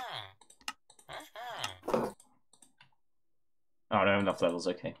 Oh, I don't have enough levels,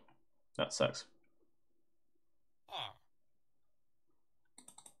 okay. That sucks.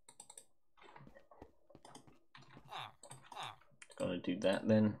 Gonna do that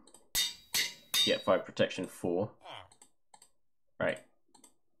then. Get 5 protection 4. Right.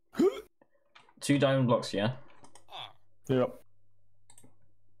 2 diamond blocks, yeah? Yep.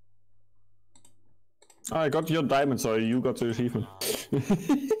 I got your diamond, so you got the achievement.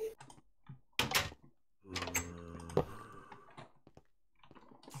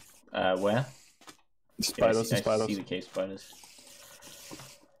 Where? Spiders, yeah, spiders. I see the cave spiders.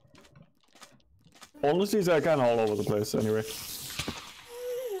 Honestly, they're kind of all over the place anyway.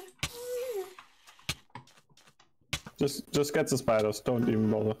 Just get the spiders, don't even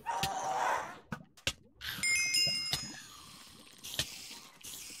bother.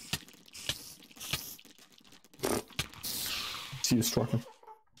 See you struggling.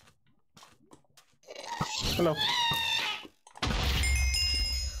 Hello.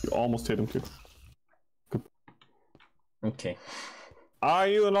 You almost hit him too. Good. Okay. Are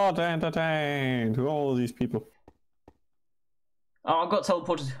you not entertained? Who are all these people? Oh, I got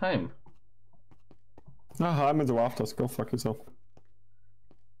teleported home. Ah, I'm in the rafters. Go fuck yourself.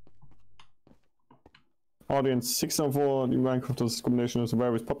 Audience 604. New Minecraft is a combination of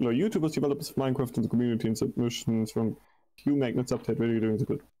various popular YouTubers, developers of Minecraft, and the community and submissions from Few magnets update. What are you doing so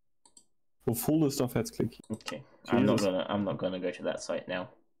good? For full list of heads, click. Okay. Jesus. I'm not gonna go to that site now.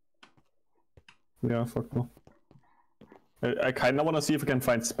 Yeah, fuck no. I kind of want to see if I can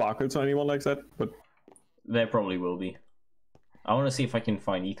find sparkles or anyone like that, but There probably will be. I want to see if I can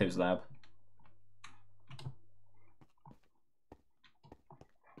find Etho's lab.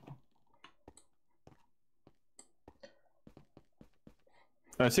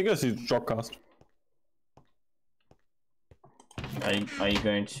 I think I see Jobcast. Are you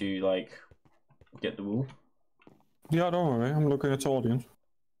going to like get the wool? Yeah, don't worry. I'm looking at the audience.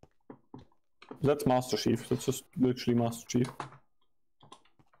 That's Master Chief. That's just literally Master Chief.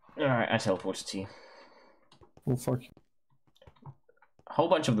 Alright, I teleported to you. Oh fuck. A whole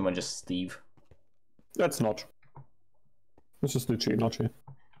bunch of them are just Steve. That's not. It's just literally not here.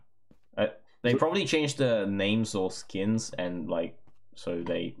 They probably changed the names or skins and like, so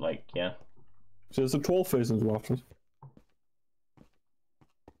they like, yeah. So there's a 12 face in the rafters.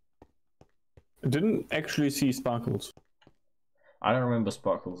 I didn't actually see sparkles. I don't remember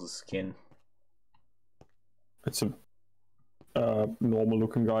Sparkles' skin. It's a normal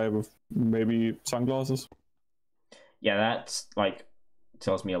looking guy with maybe sunglasses. Yeah, that's like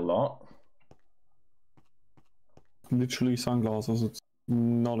tells me a lot. Literally sunglasses. It's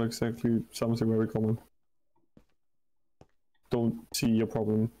not exactly something very common. Don't see a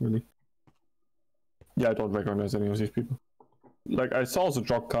problem, really. Yeah, I don't recognize any of these people. Like, I saw the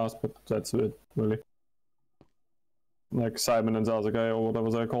Jogcast, but that's it, really. Like Simon and the other guy, or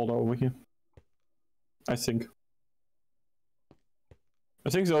whatever they're called over here. I think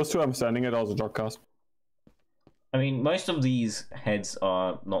those two I'm standing at are the Jogcast. I mean, most of these heads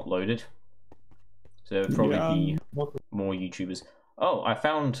are not loaded. So there would probably be more YouTubers. Oh, I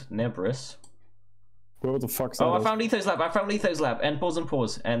found Nebris. Where the fuck's that? Oh, I found Etho's lab. I found Etho's lab. And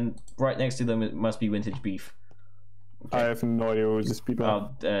Pause. And right next to them, it must be Vintage Beef. Okay. I have no idea who these people are.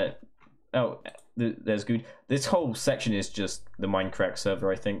 There's good. This whole section is just the Minecraft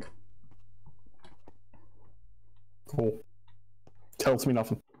server, I think. Cool. Tells me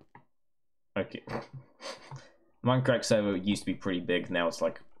nothing. Okay. Minecraft server used to be pretty big. Now it's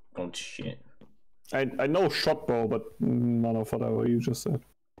like gone to shit. I know Shotbow, but none of whatever you just said.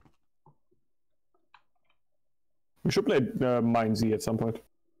 We should play Mine Z at some point.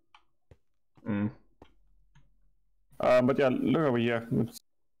 But yeah, look over here. It's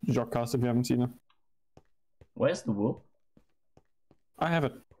Jogcast if you haven't seen it. Where's the wool? I have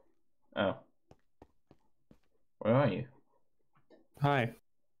it. Oh. Where are you? Hi.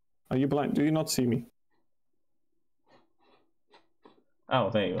 Are you blind? Do you not see me? Oh,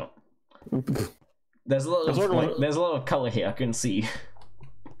 there you are. There's a lot of color here. I can see.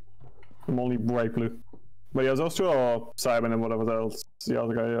 I'm only bright blue. But yeah, those two are Simon and whatever else the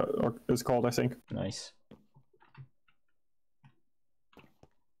other guy is called, I think. Nice.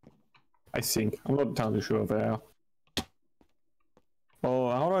 I think. I'm not entirely sure they are. Well,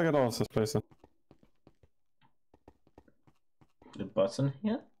 how do I get out of this place then? The button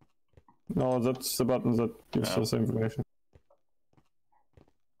here? No, that's the button that gives us information.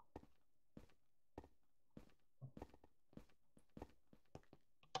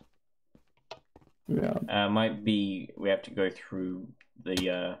 Yeah. Might be we have to go through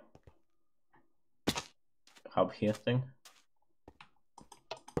the hub here thing.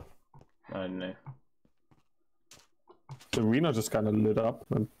 I don't know. The arena just kind of lit up.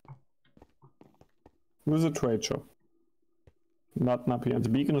 And... Where's the trade shop? Not here. The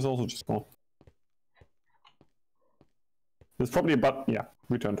beacon is also just gone. There's probably a button. Yeah,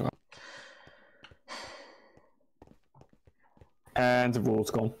 return to hub. And the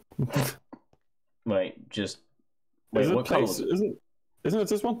wall's gone. Wait, just wait. What place? Isn't it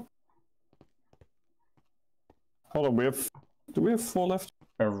this one? Hold on, do we have 4 left?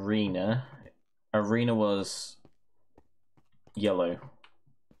 Arena was yellow.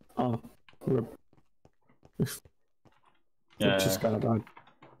 Oh, just kind of died.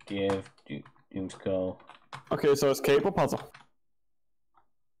 Give Doomskull. Okay, so escape or puzzle?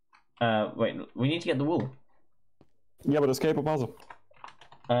 Wait, we need to get the wool. Yeah, but escape or puzzle?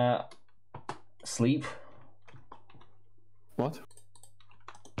 Sleep. What?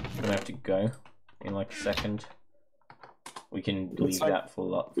 I'm gonna have to go in like a second. We can leave that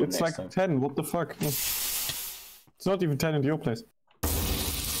for next time. It's like 10, what the fuck? It's not even 10 in your place.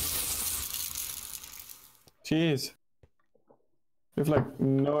 Jeez. You have like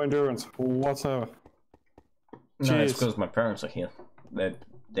no endurance whatsoever. No, it's because my parents are here.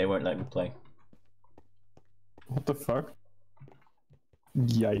 They won't let me play. What the fuck?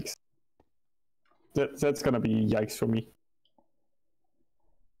 Yikes. That's gonna be yikes for me.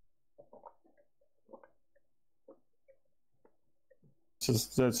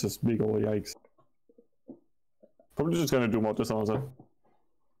 just big ol' yikes. Probably just gonna do more Dishonored.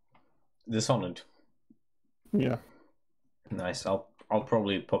 Dishonored. Yeah. Nice. I'll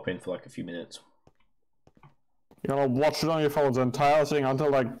probably pop in for like a few minutes. You're gonna watch it on your phone the entire thing until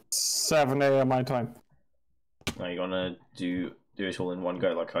like 7 a.m. my time. Are you gonna do it all in one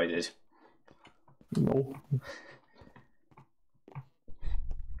go like I did? No.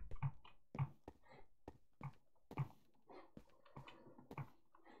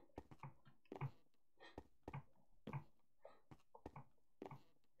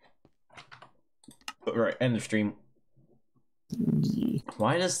 But right, end of stream. Yeah.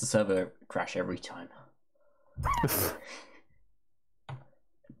 Why does the server crash every time?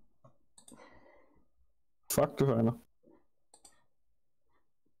 Fuck the final.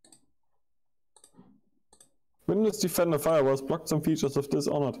 Windows Defender Firewalls blocked some features of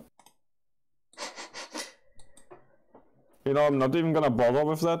Dishonored. You know, I'm not even gonna bother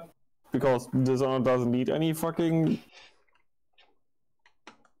with that, because Dishonored doesn't need any fucking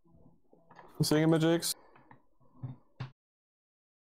thingamajigs.